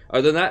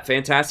other than that,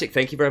 fantastic.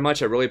 Thank you very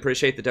much. I really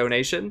appreciate the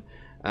donation.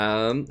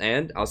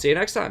 And I'll see you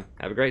next time.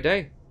 Have a great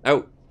day.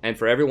 Oh, and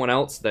for everyone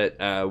else that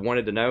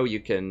wanted to know, you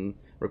can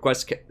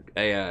request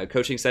a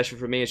coaching session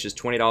from me. It's just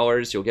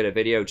 $20. You'll get a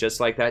video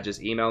just like that.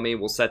 Just email me.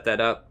 We'll set that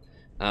up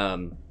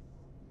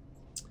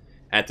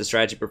at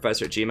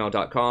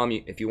thestrategyprofessor@gmail.com.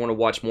 If you want to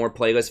watch more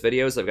playlist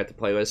videos, I've got the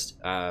playlist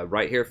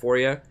right here for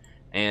you.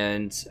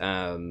 And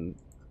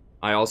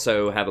I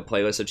also have a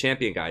playlist of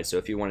champion guides. So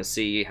if you want to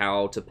see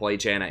how to play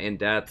Janna in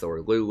depth,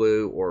 or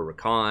Lulu, or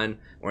Rakan,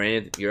 or any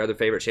of your other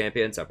favorite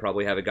champions, I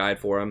probably have a guide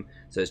for them.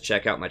 So just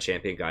check out my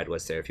champion guide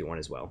list there if you want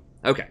as well.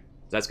 Okay,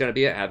 that's going to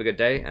be it. Have a good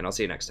day, and I'll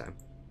see you next time.